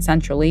countries in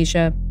Central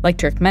Asia, like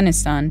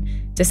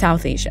Turkmenistan, to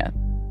South Asia.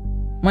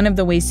 One of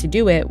the ways to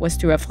do it was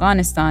through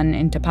Afghanistan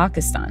into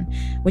Pakistan,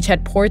 which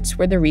had ports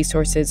where the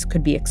resources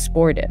could be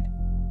exported.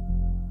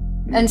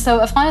 And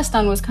so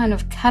Afghanistan was kind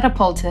of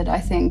catapulted, I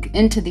think,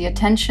 into the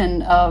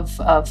attention of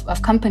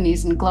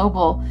companies and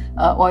global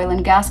oil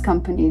and gas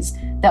companies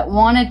that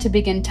wanted to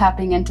begin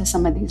tapping into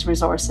some of these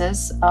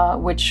resources,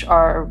 which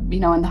are,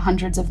 in the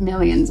hundreds of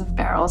millions of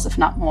barrels, if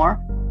not more.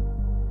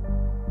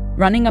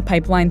 Running a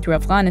pipeline through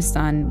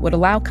Afghanistan would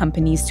allow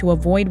companies to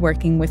avoid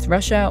working with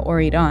Russia or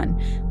Iran,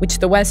 which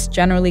the West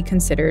generally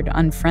considered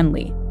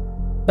unfriendly.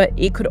 But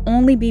it could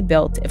only be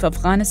built if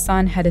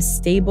Afghanistan had a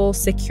stable,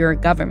 secure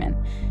government.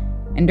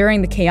 And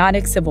during the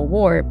chaotic civil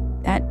war,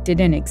 that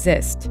didn't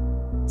exist.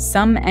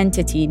 Some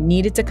entity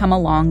needed to come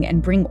along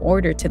and bring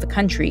order to the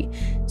country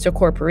so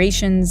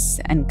corporations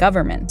and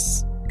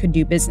governments could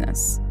do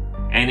business.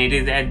 And it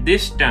is at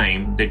this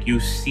time that you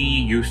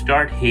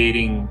start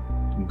hearing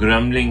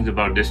grumblings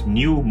about this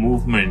new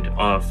movement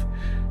of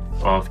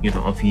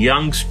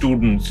young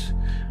students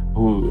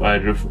who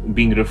are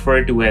being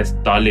referred to as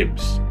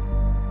Talibs.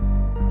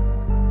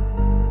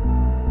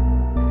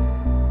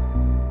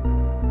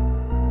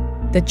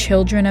 The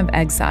children of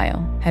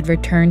exile had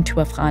returned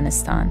to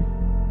Afghanistan.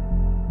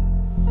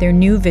 Their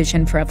new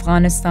vision for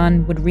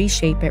Afghanistan would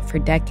reshape it for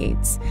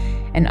decades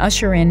and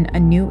usher in a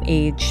new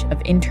age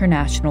of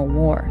international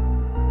war.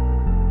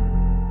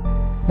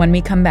 When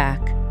we come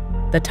back,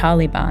 the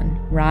Taliban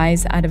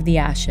rise out of the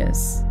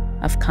ashes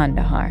of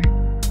Kandahar.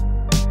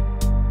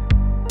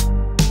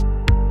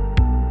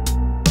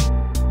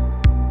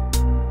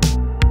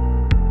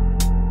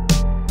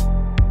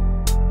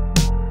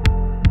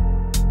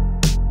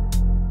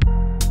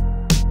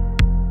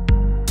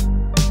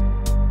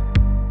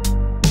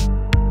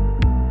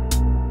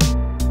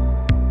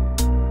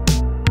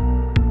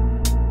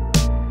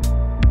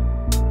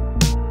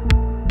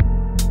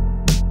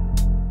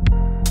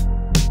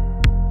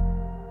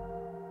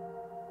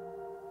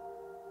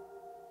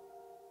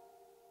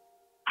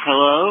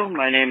 Hello,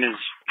 my name is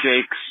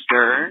Jake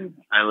Stern.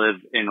 I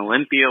live in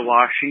Olympia,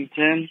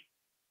 Washington,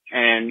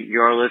 and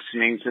you're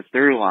listening to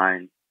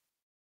Throughline.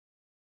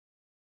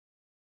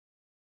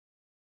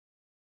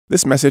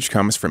 This message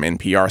comes from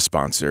NPR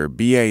sponsor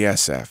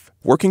BASF,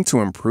 working to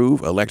improve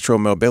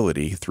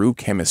electromobility through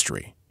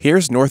chemistry.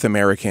 Here's North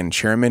American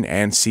Chairman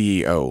and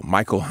CEO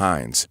Michael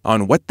Hines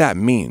on what that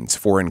means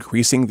for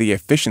increasing the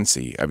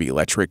efficiency of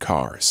electric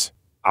cars.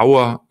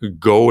 Our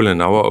goal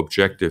and our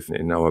objective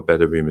in our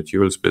battery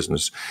materials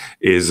business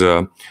is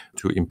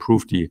to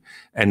improve the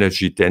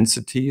energy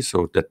density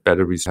so that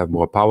batteries have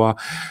more power,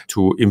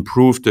 to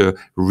improve the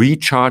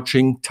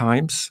recharging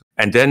times,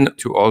 and then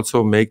to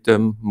also make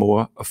them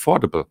more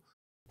affordable.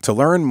 To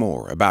learn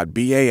more about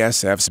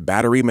BASF's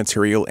battery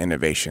material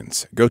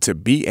innovations, go to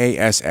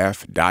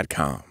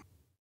BASF.com.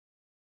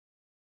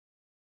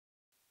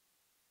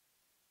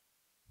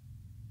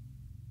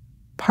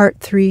 Part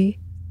 3,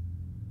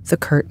 The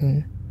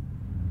Curtain.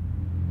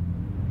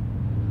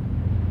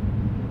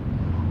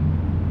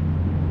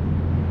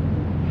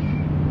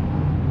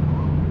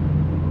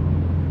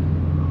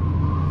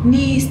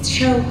 نیست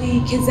شوقی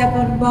که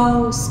زبان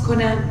باز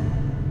کنم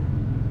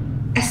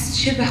از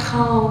چه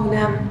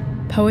بخوانم.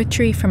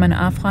 Poetry from an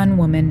Afghan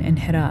woman in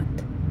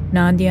Herat,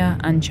 Nadia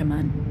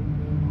Anjuman.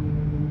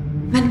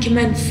 من که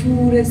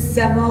منفور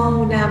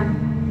زمانم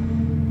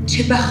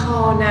چه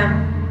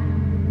بخوانم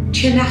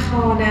چه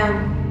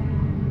نخوانم.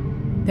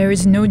 There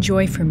is no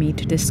joy for me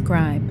to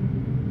describe.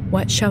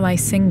 What shall I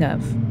sing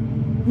of?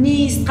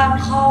 نیست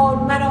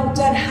غمخوار مرا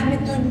در همه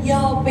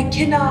دنیا به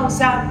که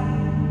نازم.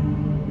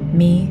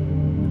 Me,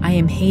 I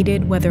am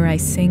hated whether I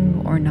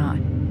sing or not.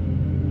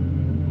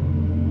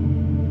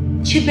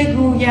 چه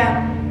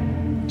بگویم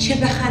چه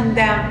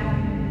بخندم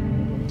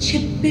چه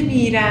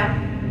بمیرم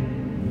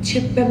چه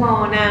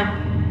بمانم.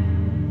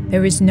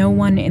 There is no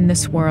one in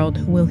this world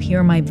who will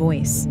hear my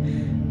voice,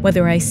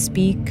 whether I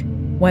speak,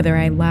 whether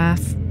I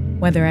laugh,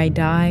 whether I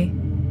die,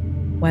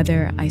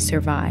 whether I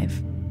survive.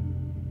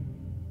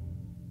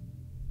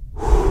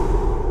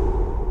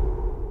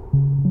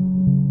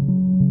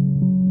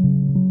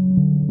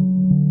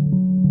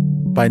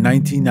 By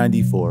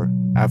 1994,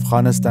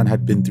 Afghanistan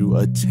had been through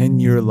a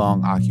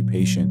 10-year-long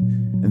occupation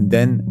and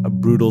then a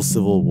brutal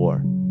civil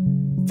war.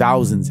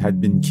 Thousands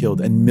had been killed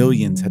and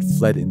millions had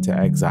fled into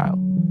exile.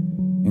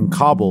 In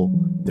Kabul,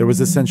 There was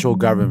a central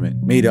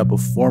government made up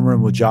of former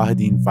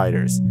Mujahideen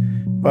fighters,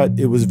 but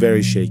it was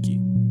very shaky.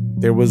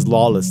 There was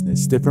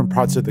lawlessness. Different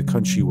parts of the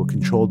country were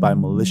controlled by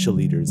militia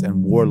leaders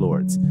and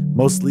warlords,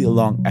 mostly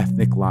along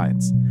ethnic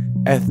lines.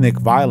 Ethnic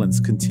violence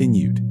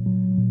continued.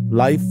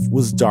 Life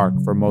was dark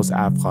for most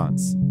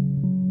Afghans.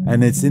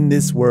 And it's in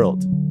this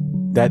world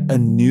that a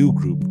new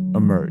group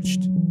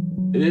emerged.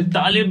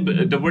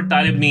 The word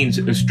Talib means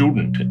a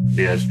student.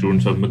 They are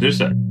students of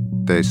madrasa.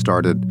 They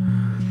started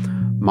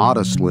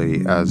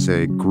modestly as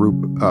a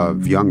group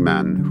of young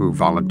men who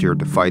volunteered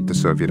to fight the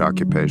Soviet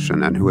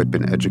occupation and who had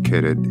been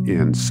educated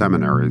in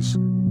seminaries.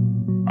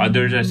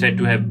 Others are said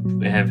to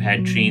have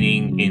had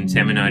training in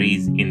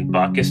seminaries in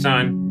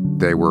Pakistan.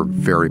 They were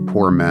very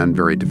poor men,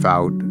 very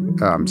devout.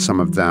 Some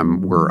of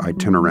them were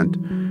itinerant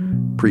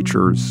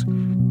preachers,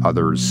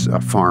 others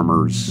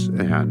farmers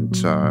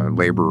and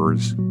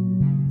laborers.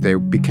 They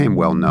became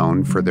well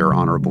known for their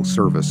honorable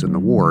service in the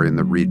war in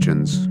the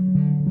regions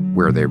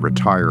where they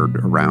retired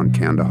around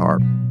Kandahar.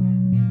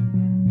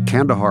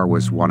 Kandahar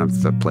was one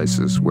of the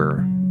places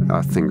where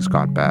things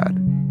got bad.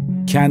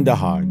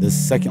 Kandahar, the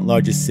second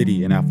largest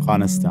city in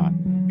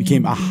Afghanistan,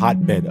 became a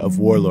hotbed of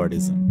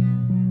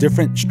warlordism.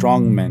 Different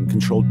strongmen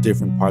controlled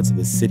different parts of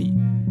the city.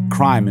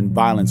 Crime and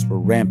violence were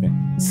rampant.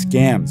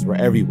 Scams were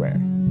everywhere.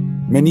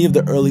 Many of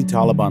the early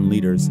Taliban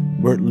leaders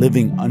were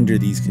living under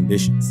these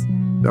conditions.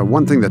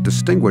 One thing that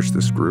distinguished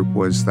this group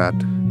was that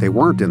they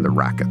weren't in the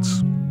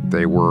rackets.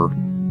 They were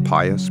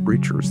pious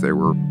preachers. They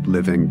were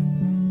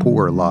living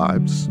poor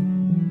lives.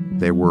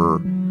 They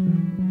were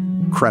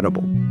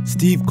credible.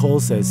 Steve Cole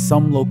says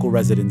some local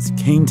residents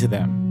came to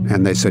them.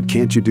 And they said,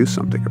 "Can't you do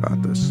something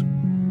about this?"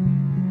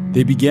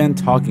 They began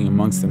talking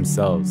amongst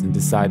themselves and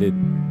decided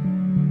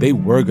they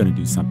were going to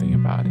do something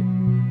about it.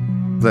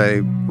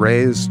 They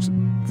raised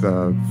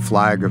the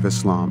flag of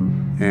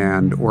Islam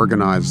and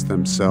organized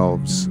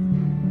themselves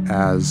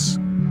as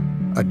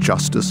a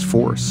justice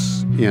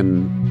force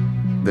in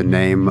the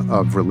name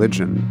of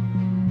religion.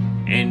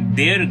 And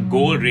their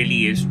goal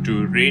really is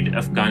to rid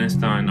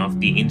Afghanistan of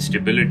the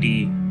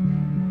instability,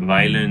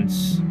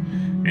 violence,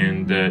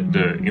 and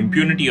the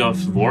impunity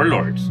of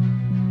warlords.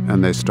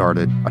 And they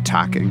started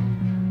attacking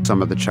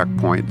some of the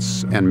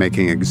checkpoints and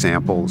making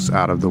examples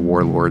out of the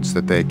warlords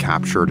that they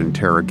captured,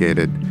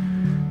 interrogated.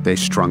 They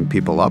strung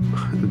people up.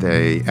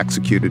 They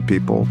executed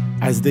people.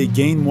 As they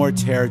gained more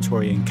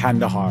territory in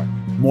Kandahar,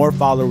 more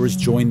followers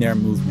joined their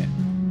movement.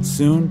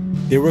 Soon,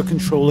 they were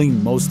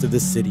controlling most of the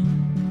city.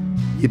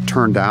 It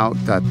turned out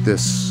that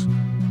this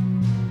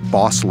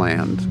boss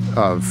land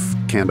of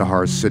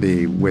Kandahar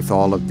city, with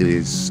all of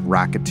these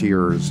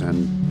racketeers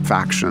and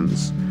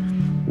factions,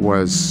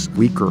 was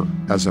weaker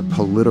as a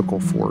political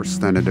force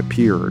than it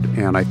appeared.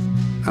 And I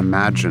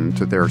imagine,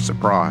 to their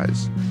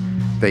surprise,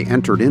 they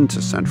entered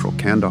into central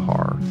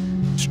Kandahar,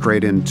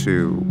 straight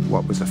into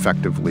what was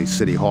effectively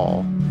City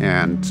Hall,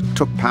 and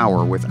took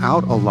power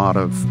without a lot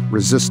of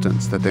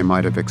resistance that they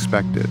might have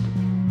expected.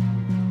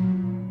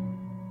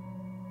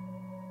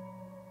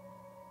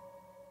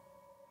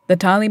 The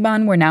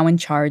Taliban were now in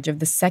charge of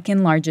the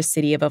second largest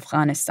city of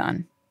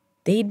Afghanistan.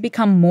 They'd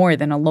become more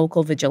than a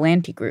local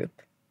vigilante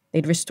group.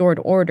 They'd restored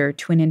order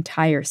to an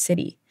entire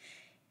city.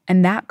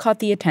 And that caught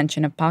the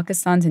attention of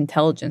Pakistan's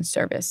intelligence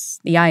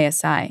service, the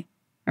ISI.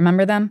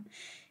 Remember them?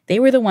 They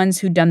were the ones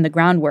who'd done the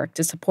groundwork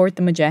to support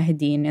the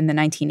Mujahideen in the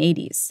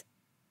 1980s.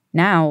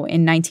 Now,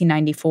 in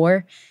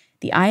 1994,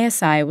 the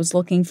ISI was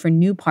looking for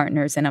new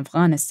partners in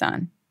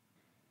Afghanistan.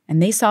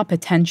 And they saw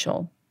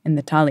potential in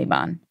the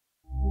Taliban.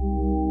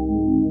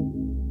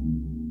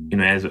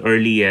 As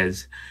early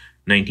as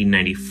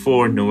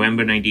 1994,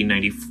 November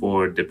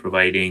 1994, they're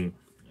providing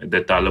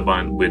the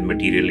Taliban with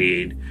material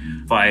aid,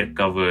 fire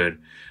cover.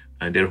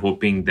 They're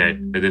hoping that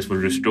this will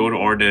restore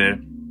order.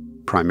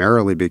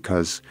 Primarily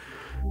because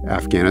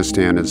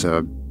Afghanistan is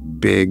a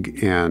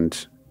big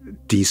and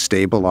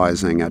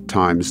destabilizing at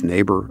times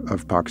neighbor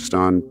of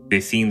Pakistan. They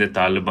see in the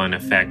Taliban a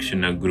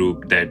faction, a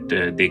group that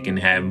they can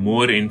have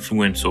more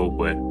influence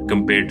over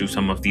compared to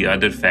some of the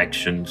other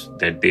factions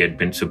that they had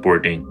been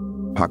supporting.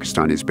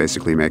 Pakistanis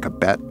basically make a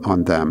bet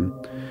on them.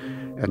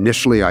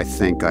 Initially, I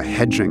think, a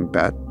hedging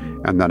bet,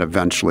 and then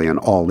eventually an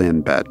all-in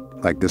bet,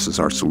 like this is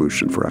our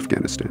solution for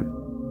Afghanistan.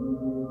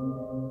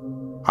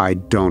 I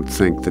don't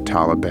think the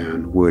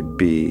Taliban would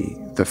be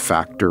the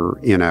factor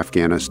in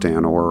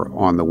Afghanistan or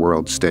on the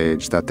world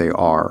stage that they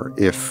are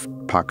if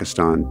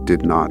Pakistan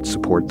did not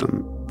support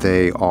them.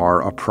 They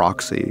are a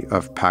proxy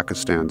of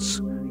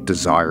Pakistan's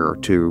desire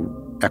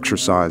to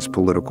exercise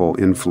political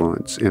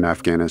influence in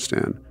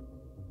Afghanistan.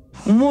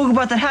 موږ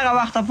به تر هغه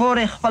وخته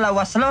پورې خپله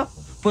وسله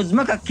په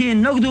ځمکه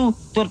کېنږدو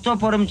تر څو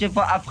پورې چې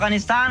په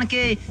افغانستان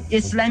کې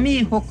اسلامي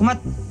حکومت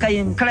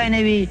قایم کړی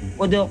نه وي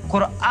او د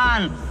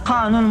قرآن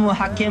قانون مو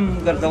حاکم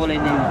ګرځولی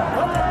نه وي.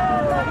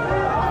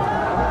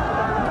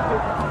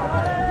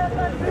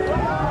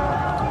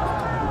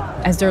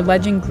 As their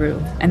legend grew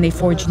and they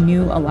forged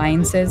new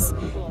alliances,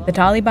 the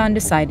Taliban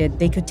decided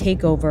they could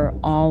take over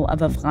all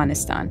of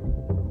Afghanistan.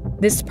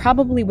 This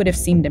probably would have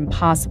seemed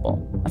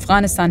impossible.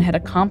 Afghanistan had a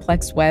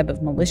complex web of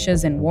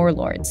militias and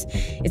warlords.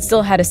 It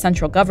still had a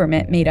central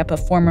government made up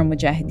of former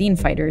Mujahideen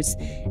fighters,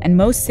 and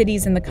most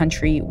cities in the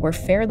country were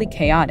fairly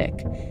chaotic.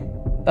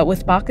 But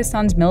with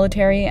Pakistan's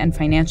military and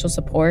financial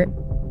support,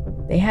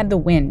 they had the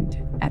wind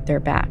at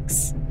their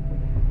backs.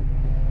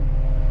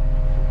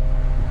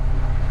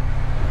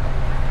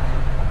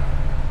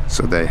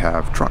 So they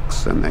have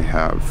trucks and they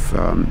have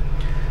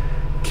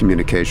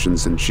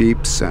communications and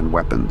jeeps and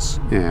weapons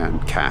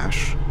and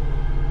cash.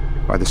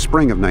 By the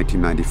spring of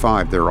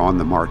 1995, they're on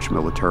the march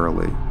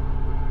militarily.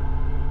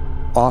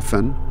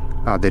 Often,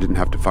 they didn't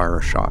have to fire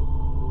a shot.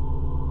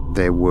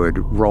 They would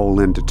roll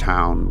into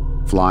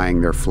town,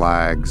 flying their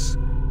flags,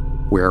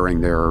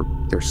 wearing their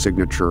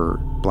signature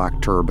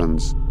black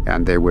turbans,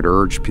 and they would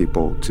urge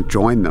people to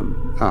join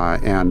them.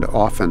 And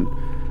often,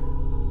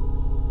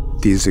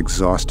 these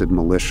exhausted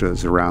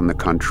militias around the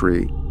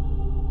country,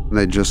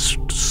 they just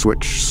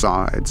switch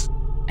sides.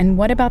 And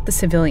what about the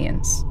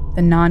civilians,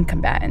 the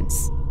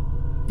non-combatants?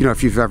 You know,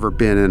 if you've ever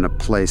been in a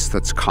place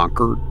that's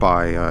conquered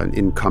by an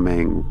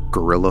incoming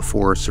guerrilla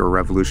force or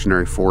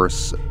revolutionary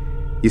force,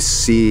 you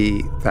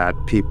see that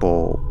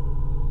people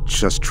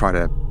just try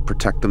to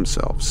protect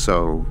themselves.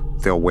 So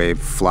they'll wave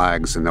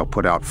flags and they'll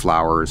put out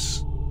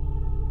flowers.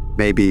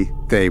 Maybe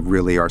they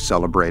really are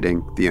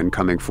celebrating the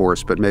incoming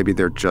force, but maybe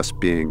they're just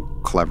being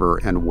clever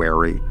and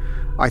wary.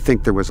 I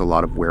think there was a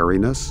lot of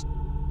wariness.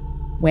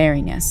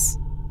 Wariness.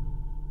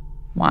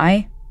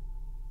 Why?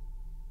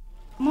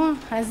 We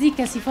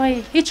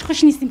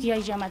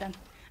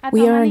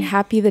are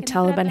unhappy the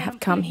Taliban have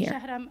come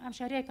here.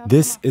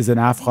 This is an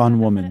Afghan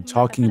woman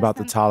talking about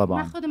the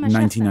Taliban in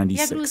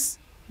 1996.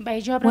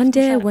 One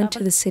day I went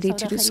to the city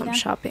to do some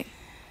shopping.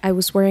 I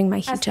was wearing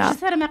my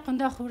hijab.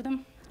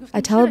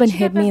 A Taliban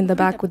hit me in the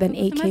back with an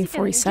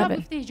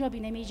AK-47.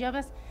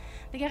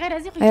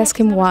 I asked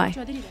him why.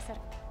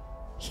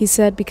 He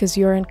said, because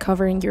you aren't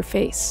covering your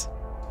face.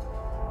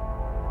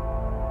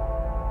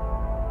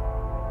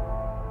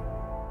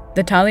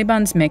 The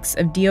Taliban's mix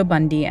of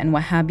Deobandi and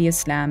Wahhabi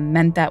Islam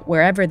meant that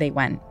wherever they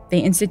went, they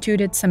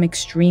instituted some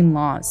extreme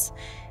laws.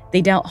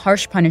 They dealt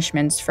harsh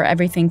punishments for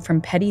everything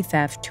from petty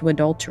theft to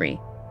adultery.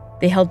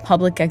 They held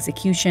public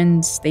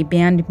executions, they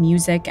banned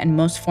music and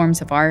most forms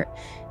of art,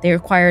 they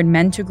required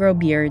men to grow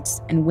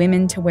beards and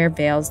women to wear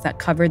veils that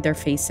covered their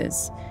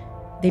faces.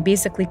 They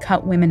basically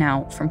cut women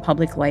out from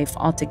public life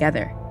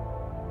altogether.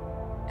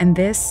 And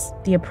this,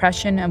 the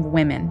oppression of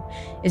women,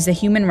 is the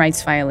human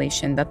rights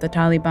violation that the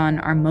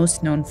Taliban are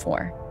most known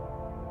for.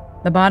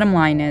 The bottom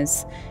line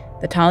is,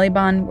 the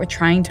Taliban were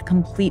trying to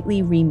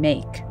completely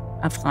remake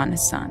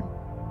Afghanistan.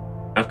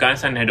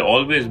 Afghanistan had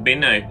always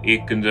been a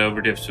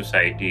conservative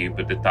society,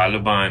 but the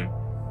Taliban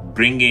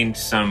bring in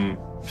some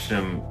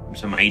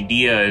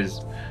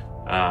ideas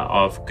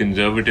of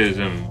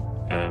conservatism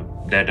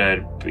that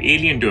are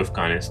alien to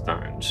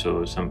Afghanistan.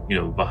 So some,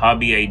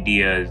 Wahhabi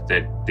ideas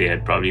that they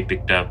had probably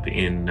picked up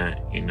in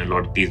a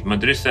lot of these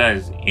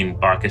madrasas in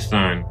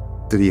Pakistan.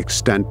 To the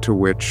extent to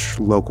which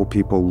local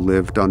people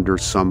lived under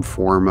some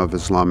form of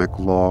Islamic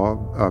law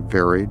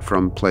varied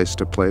from place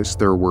to place.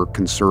 There were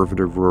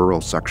conservative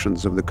rural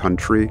sections of the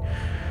country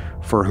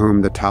for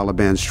whom the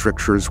Taliban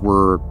strictures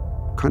were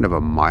kind of a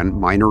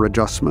minor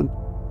adjustment.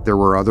 There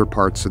were other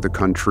parts of the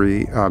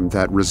country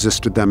that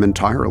resisted them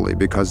entirely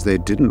because they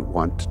didn't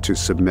want to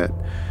submit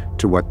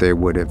to what they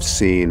would have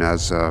seen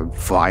as a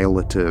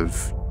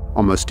violative,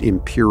 almost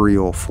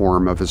imperial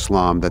form of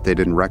Islam that they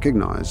didn't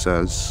recognize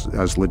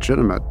as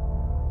legitimate.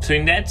 So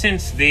in that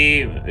sense,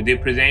 they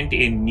present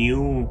a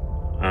new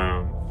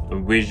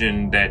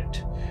vision that,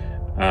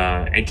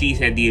 at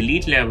least at the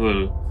elite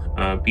level,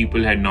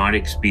 people had not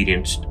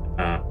experienced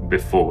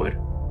before.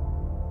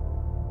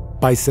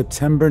 By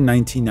September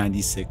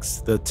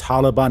 1996, the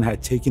Taliban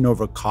had taken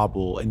over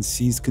Kabul and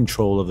seized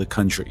control of the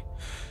country.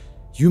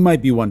 You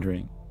might be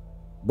wondering,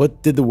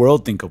 what did the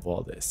world think of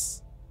all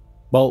this?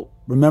 Well,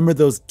 remember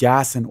those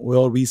gas and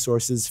oil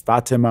resources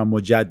Fatima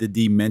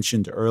Mojaddedi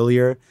mentioned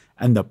earlier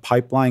and the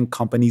pipeline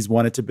companies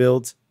wanted to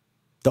build?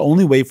 The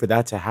only way for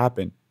that to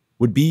happen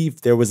would be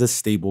if there was a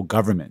stable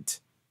government.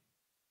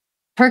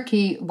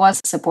 Turkey was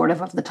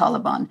supportive of the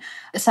Taliban.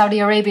 Saudi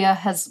Arabia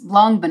has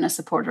long been a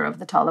supporter of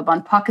the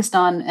Taliban.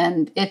 Pakistan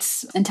and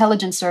its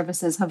intelligence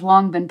services have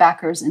long been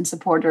backers and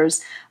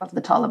supporters of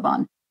the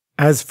Taliban.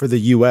 As for the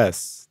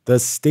U.S., the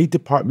State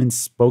Department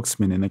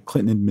spokesman in the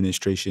Clinton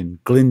administration,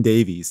 Glenn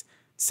Davies,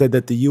 said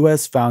that the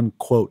U.S. found,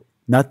 quote,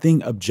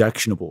 nothing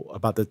objectionable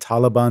about the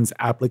Taliban's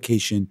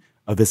application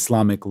of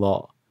Islamic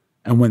law.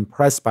 And when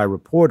pressed by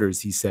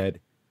reporters, he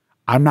said,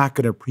 I'm not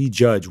going to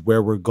prejudge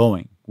where we're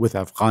going with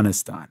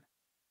Afghanistan.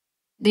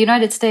 The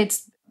United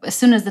States, as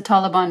soon as the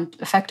Taliban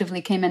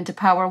effectively came into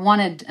power,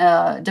 wanted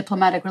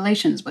diplomatic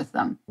relations with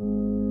them.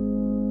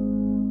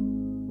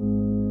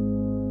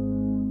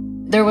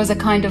 There was a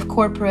kind of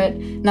corporate,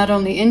 not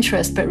only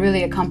interest, but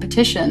really a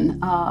competition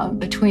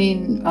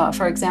between,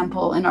 for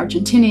example, an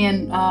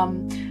Argentinian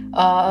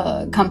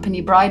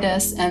company,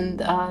 Bridas,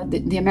 and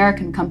the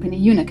American company,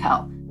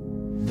 Unical.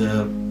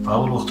 په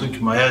اول وختو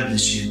کې ما یاد دي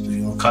چې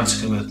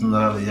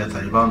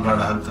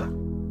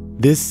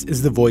This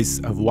is the voice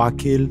of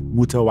Wakil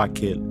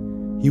Mutawakkil.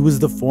 He was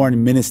the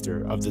foreign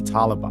minister of the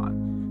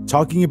Taliban,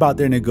 talking about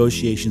their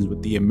negotiations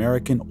with the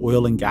American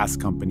oil and gas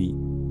company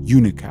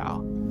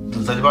Unocal.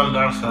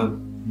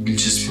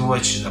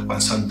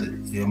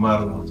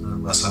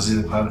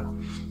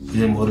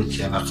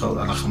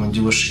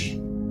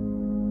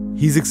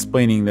 He's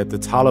explaining that the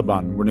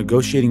Taliban were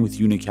negotiating with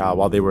Unocal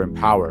while they were in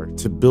power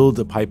to build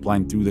a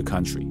pipeline through the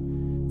country.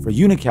 For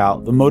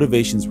Unocal, the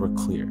motivations were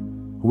clear.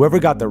 Whoever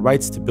got the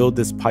rights to build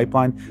this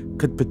pipeline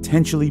could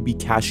potentially be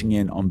cashing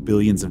in on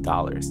billions of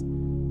dollars.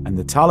 And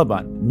the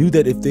Taliban knew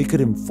that if they could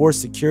enforce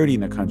security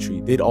in the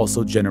country, they'd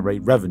also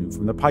generate revenue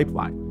from the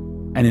pipeline.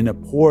 And in a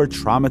poor,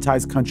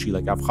 traumatized country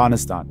like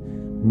Afghanistan,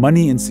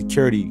 money and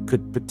security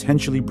could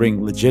potentially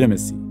bring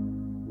legitimacy.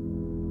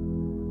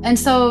 And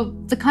so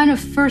the kind of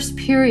first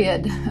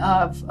period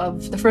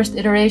of the first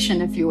iteration,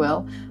 if you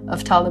will,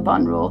 of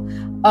Taliban rule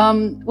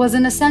was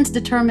in a sense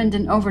determined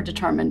and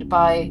overdetermined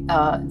by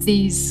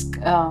these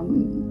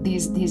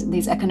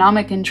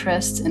economic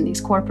interests and these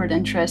corporate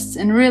interests,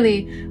 and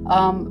really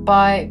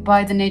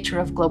by the nature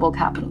of global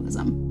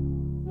capitalism.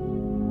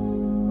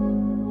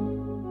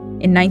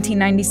 In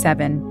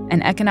 1997,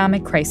 an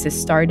economic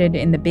crisis started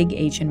in the big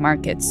Asian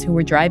markets who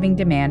were driving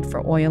demand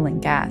for oil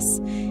and gas,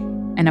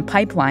 and a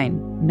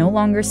pipeline no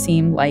longer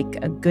seemed like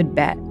a good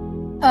bet.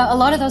 A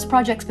lot of those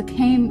projects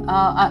became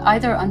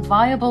either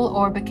unviable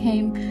or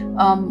became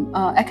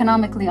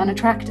economically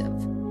unattractive.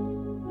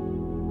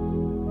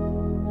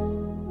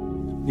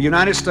 The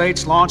United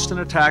States launched an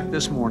attack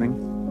this morning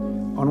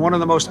on one of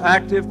the most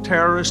active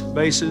terrorist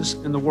bases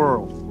in the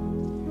world.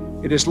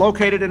 It is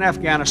located in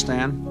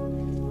Afghanistan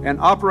and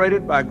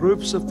operated by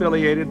groups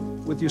affiliated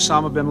with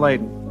Osama bin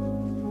Laden,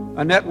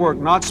 a network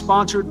not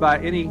sponsored by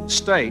any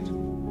state,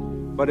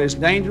 but as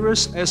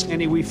dangerous as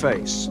any we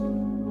face.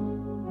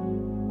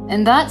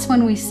 And that's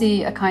when we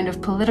see a kind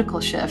of political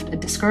shift, a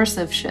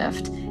discursive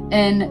shift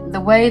in the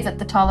way that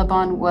the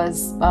Taliban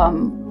was,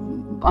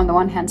 on the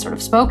one hand, sort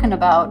of spoken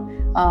about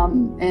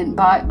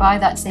by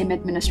that same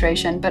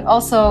administration, but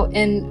also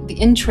in the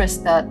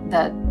interest that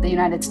the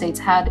United States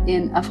had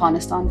in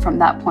Afghanistan from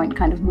that point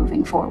kind of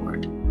moving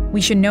forward.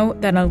 We should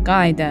note that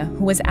Al-Qaeda,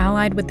 who was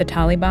allied with the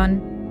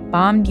Taliban,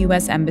 bombed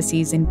U.S.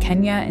 embassies in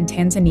Kenya and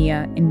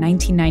Tanzania in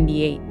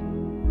 1998.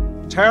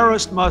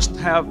 Terrorists must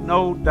have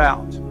no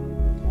doubt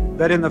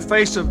that in the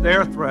face of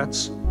their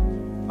threats,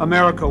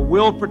 America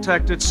will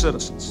protect its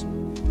citizens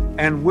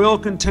and will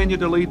continue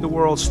to lead the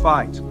world's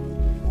fight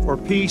for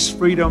peace,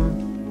 freedom,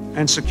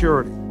 and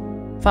security.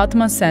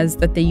 Fatima says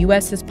that the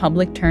U.S.'s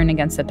public turn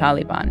against the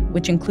Taliban,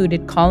 which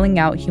included calling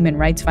out human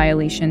rights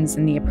violations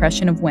and the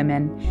oppression of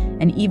women,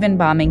 and even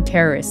bombing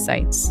terrorist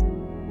sites,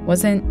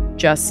 wasn't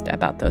just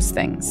about those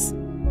things.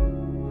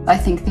 I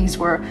think these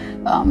were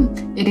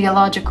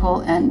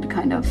ideological and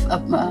kind of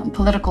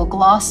political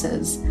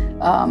glosses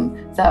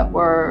that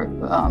were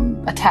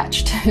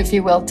attached, if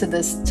you will, to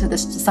this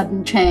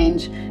sudden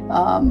change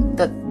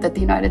that the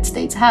United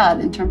States had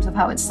in terms of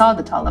how it saw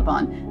the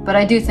Taliban. But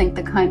I do think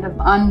the kind of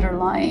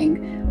underlying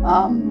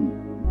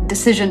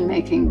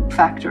decision-making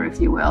factor, if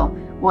you will,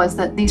 was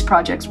that these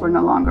projects were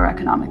no longer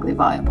economically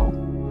viable.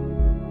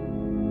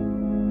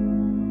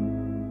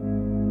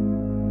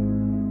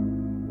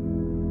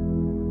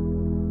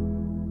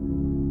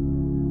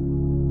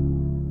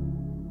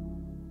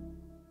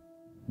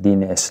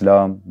 دین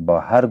اسلام با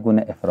هر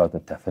گونه افراط و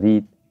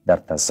تفرید در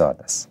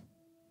تضاد است.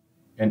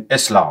 In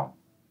Islam,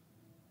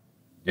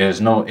 there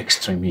is no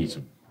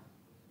extremism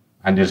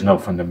and there is no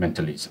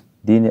fundamentalism.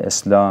 دین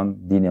اسلام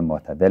دین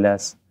معتدل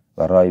است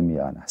و رای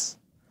میان است.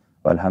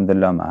 و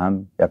الحمدلله من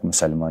هم یک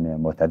مسلمان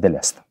معتدل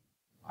هستم.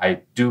 I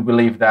do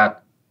believe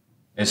that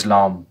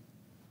Islam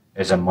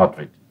is a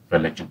moderate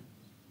religion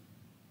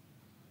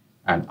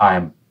and I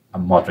am a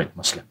moderate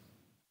Muslim.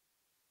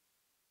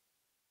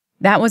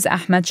 That was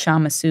Ahmad Shah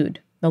Massoud,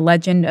 the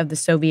legend of the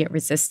Soviet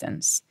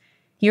resistance.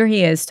 Here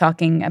he is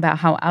talking about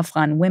how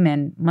Afghan women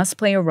must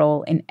play a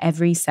role in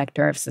every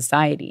sector of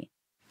society.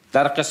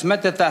 در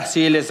قسمت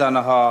تحصیل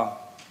زنها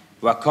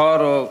و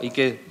کار و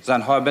اینکه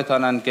زنها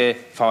بتانن که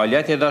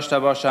فعالیت داشته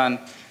باشن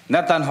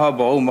نه تنها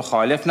با او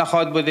مخالف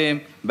نخواهد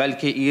بودیم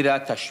بلکه ای را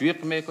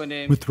تشویق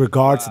میکنیم. With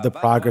regard to the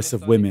progress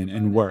of women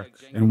in work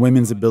and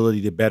women's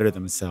ability to better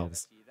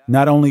themselves,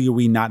 not only are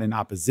we not in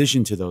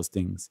opposition to those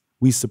things,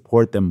 we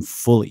support them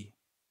fully.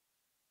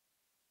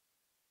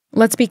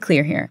 Let's be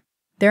clear here.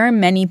 There are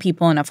many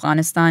people in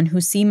Afghanistan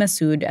who see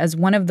Massoud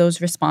as one of those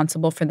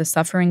responsible for the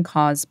suffering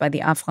caused by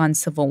the Afghan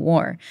civil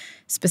war,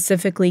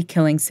 specifically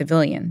killing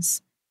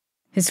civilians.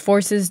 His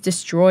forces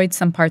destroyed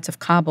some parts of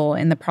Kabul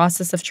in the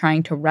process of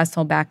trying to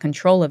wrestle back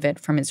control of it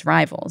from his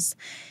rivals.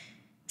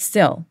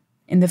 Still,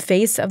 in the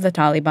face of the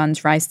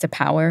Taliban's rise to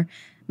power,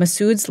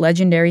 Massoud's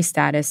legendary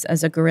status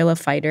as a guerrilla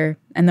fighter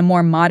and the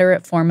more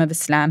moderate form of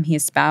Islam he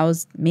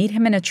espoused made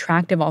him an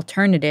attractive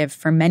alternative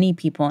for many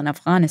people in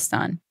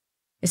Afghanistan,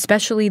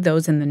 especially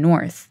those in the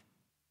north.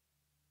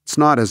 It's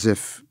not as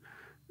if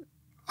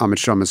Ahmad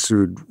Shah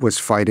Massoud was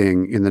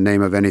fighting in the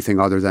name of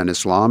anything other than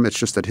Islam. It's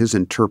just that his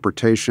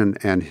interpretation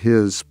and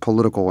his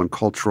political and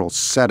cultural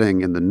setting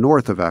in the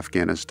north of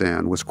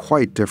Afghanistan was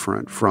quite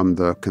different from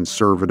the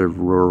conservative,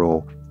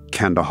 rural,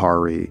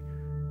 Kandahari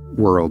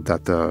world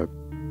that the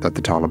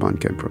Taliban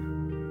came from.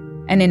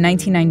 And in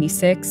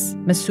 1996,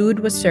 Massoud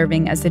was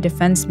serving as the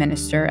defense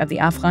minister of the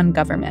Afghan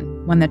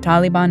government when the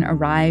Taliban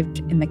arrived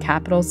in the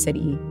capital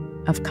city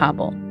of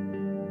Kabul.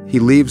 He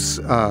leaves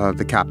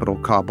the capital,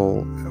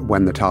 Kabul,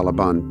 when the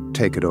Taliban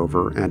take it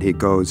over, and he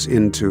goes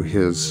into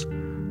his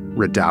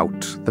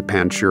redoubt, the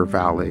Panjshir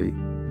Valley.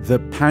 The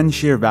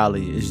Panjshir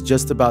Valley is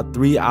just about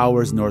 3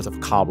 hours north of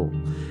Kabul.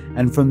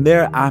 And from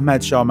there,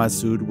 Ahmad Shah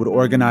Massoud would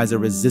organize a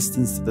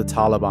resistance to the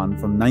Taliban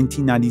from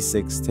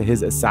 1996 to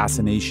his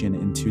assassination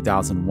in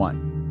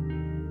 2001.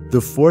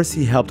 The force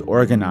he helped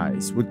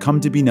organize would come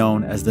to be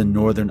known as the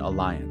Northern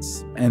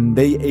Alliance, and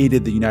they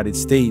aided the United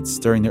States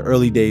during the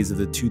early days of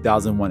the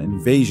 2001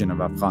 invasion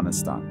of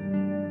Afghanistan.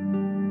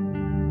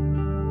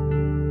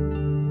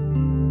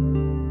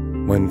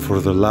 When for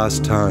the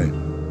last time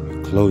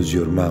you close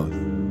your mouth,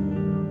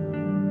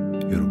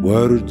 your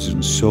words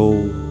and soul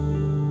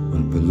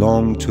will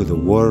belong to the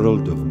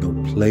world of no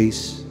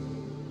place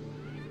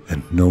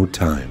and no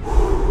time.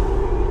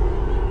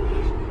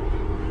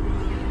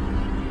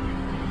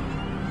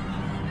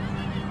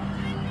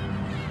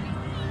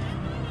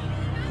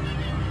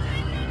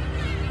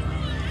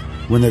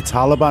 When the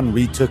Taliban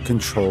retook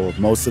control of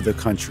most of the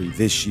country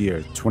this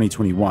year,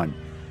 2021,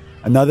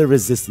 another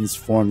resistance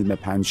formed in the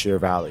Panjshir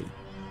Valley.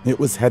 It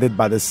was headed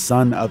by the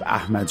son of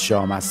Ahmad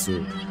Shah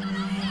Massoud.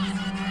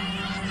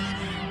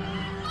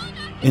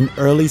 In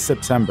early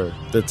September,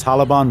 the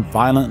Taliban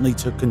violently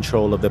took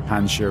control of the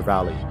Panjshir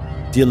Valley,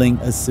 dealing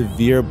a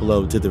severe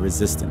blow to the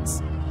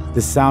resistance.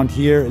 The sound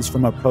here is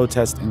from a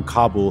protest in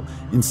Kabul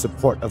in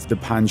support of the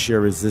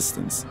Panjshir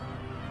resistance.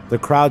 The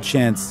crowd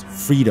chants,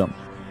 "Freedom,"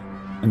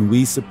 and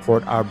we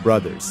support our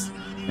brothers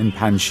in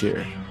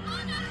Panjshir.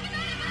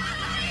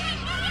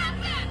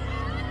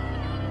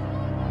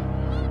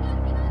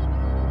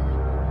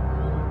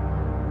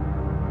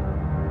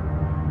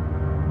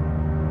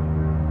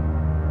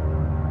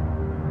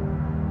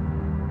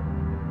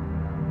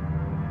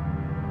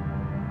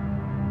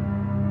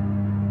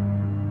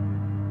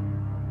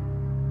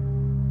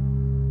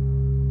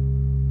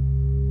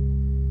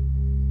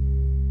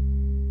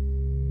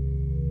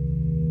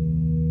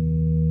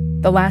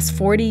 The last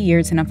 40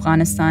 years in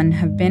Afghanistan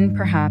have been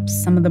perhaps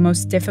some of the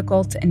most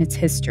difficult in its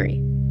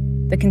history.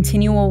 The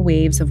continual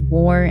waves of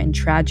war and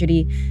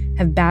tragedy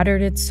have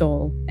battered its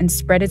soul and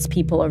spread its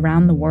people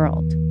around the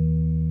world.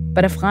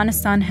 But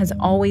Afghanistan has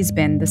always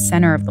been the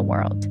center of the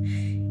world.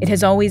 It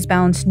has always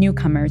balanced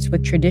newcomers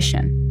with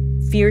tradition,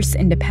 fierce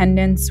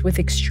independence with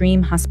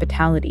extreme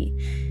hospitality.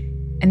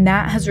 And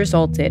that has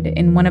resulted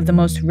in one of the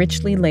most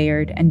richly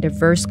layered and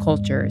diverse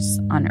cultures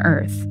on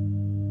Earth.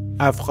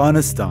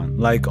 Afghanistan,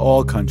 like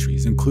all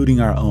countries, including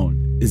our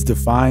own, is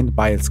defined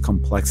by its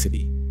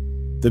complexity,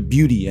 the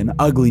beauty and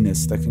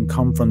ugliness that can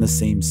come from the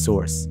same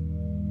source.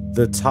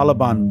 The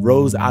Taliban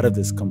rose out of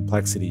this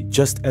complexity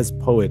just as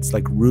poets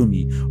like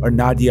Rumi or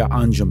Nadia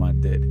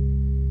Anjuman did.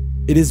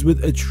 It is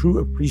with a true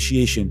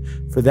appreciation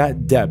for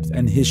that depth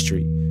and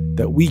history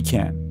that we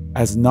can,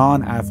 as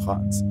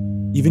non-Afghans,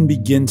 even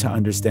begin to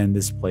understand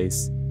this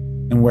place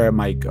and where it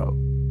might go.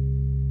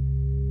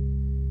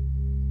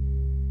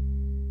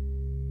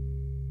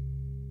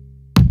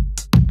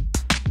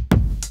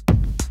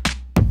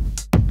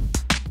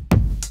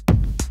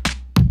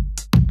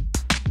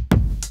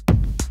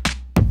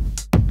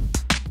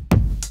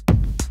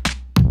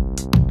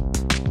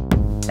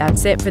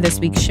 That's it for this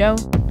week's show.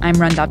 I'm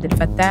Rand Abdel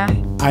Fattah.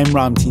 I'm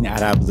Ramteen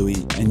Arablouei,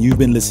 and you've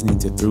been listening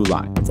to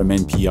Throughline from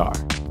NPR.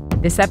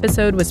 This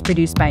episode was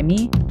produced by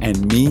me.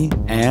 And me,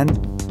 and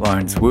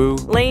Lawrence Wu,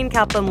 Lane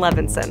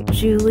Kaplan-Levinson,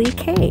 Julie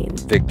Kane,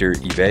 Victor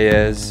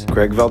Ibeez,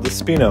 Greg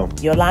Valdespino,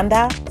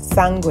 Yolanda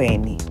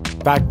Sanguini.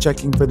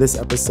 Fact-checking for this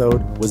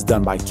episode was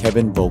done by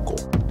Kevin Vogel.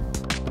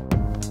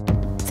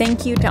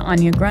 Thank you to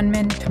Anya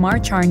Grunman, Tamar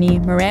Charney,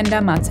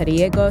 Miranda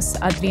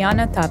Mazariegos,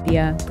 Adriana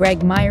Tapia, Greg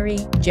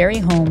Myrie, Jerry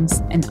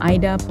Holmes, and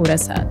Ida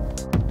Purasad.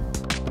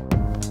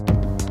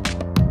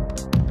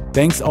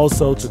 Thanks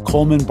also to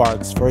Coleman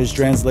Barks for his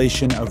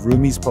translation of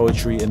Rumi's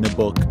poetry in the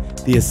book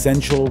The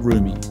Essential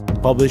Rumi,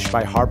 published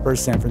by Harper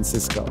San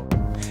Francisco.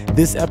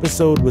 This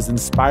episode was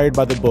inspired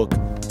by the book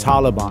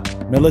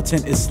Taliban,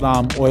 Militant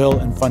Islam, Oil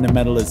and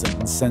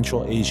Fundamentalism in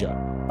Central Asia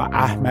by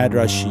Ahmed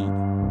Rashid.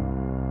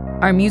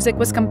 Our music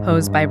was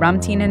composed by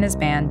Ramteen and his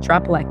band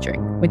Drop Electric,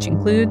 which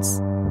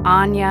includes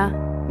Anya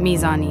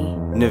Mizani,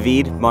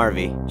 Naveed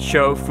Marvi,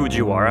 Sho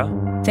Fujiwara.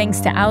 Thanks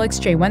to Alex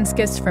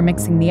Jay-Wenskis for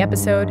mixing the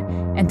episode,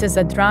 and to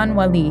Zadran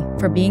Wali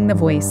for being the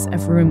voice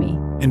of Rumi.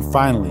 And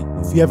finally,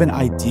 if you have an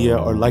idea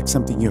or like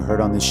something you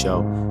heard on the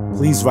show,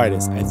 please write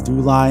us at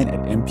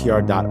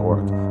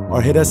throughline@npr.org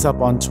or hit us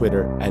up on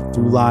Twitter at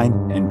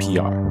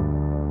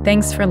throughlinenpr.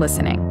 Thanks for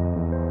listening.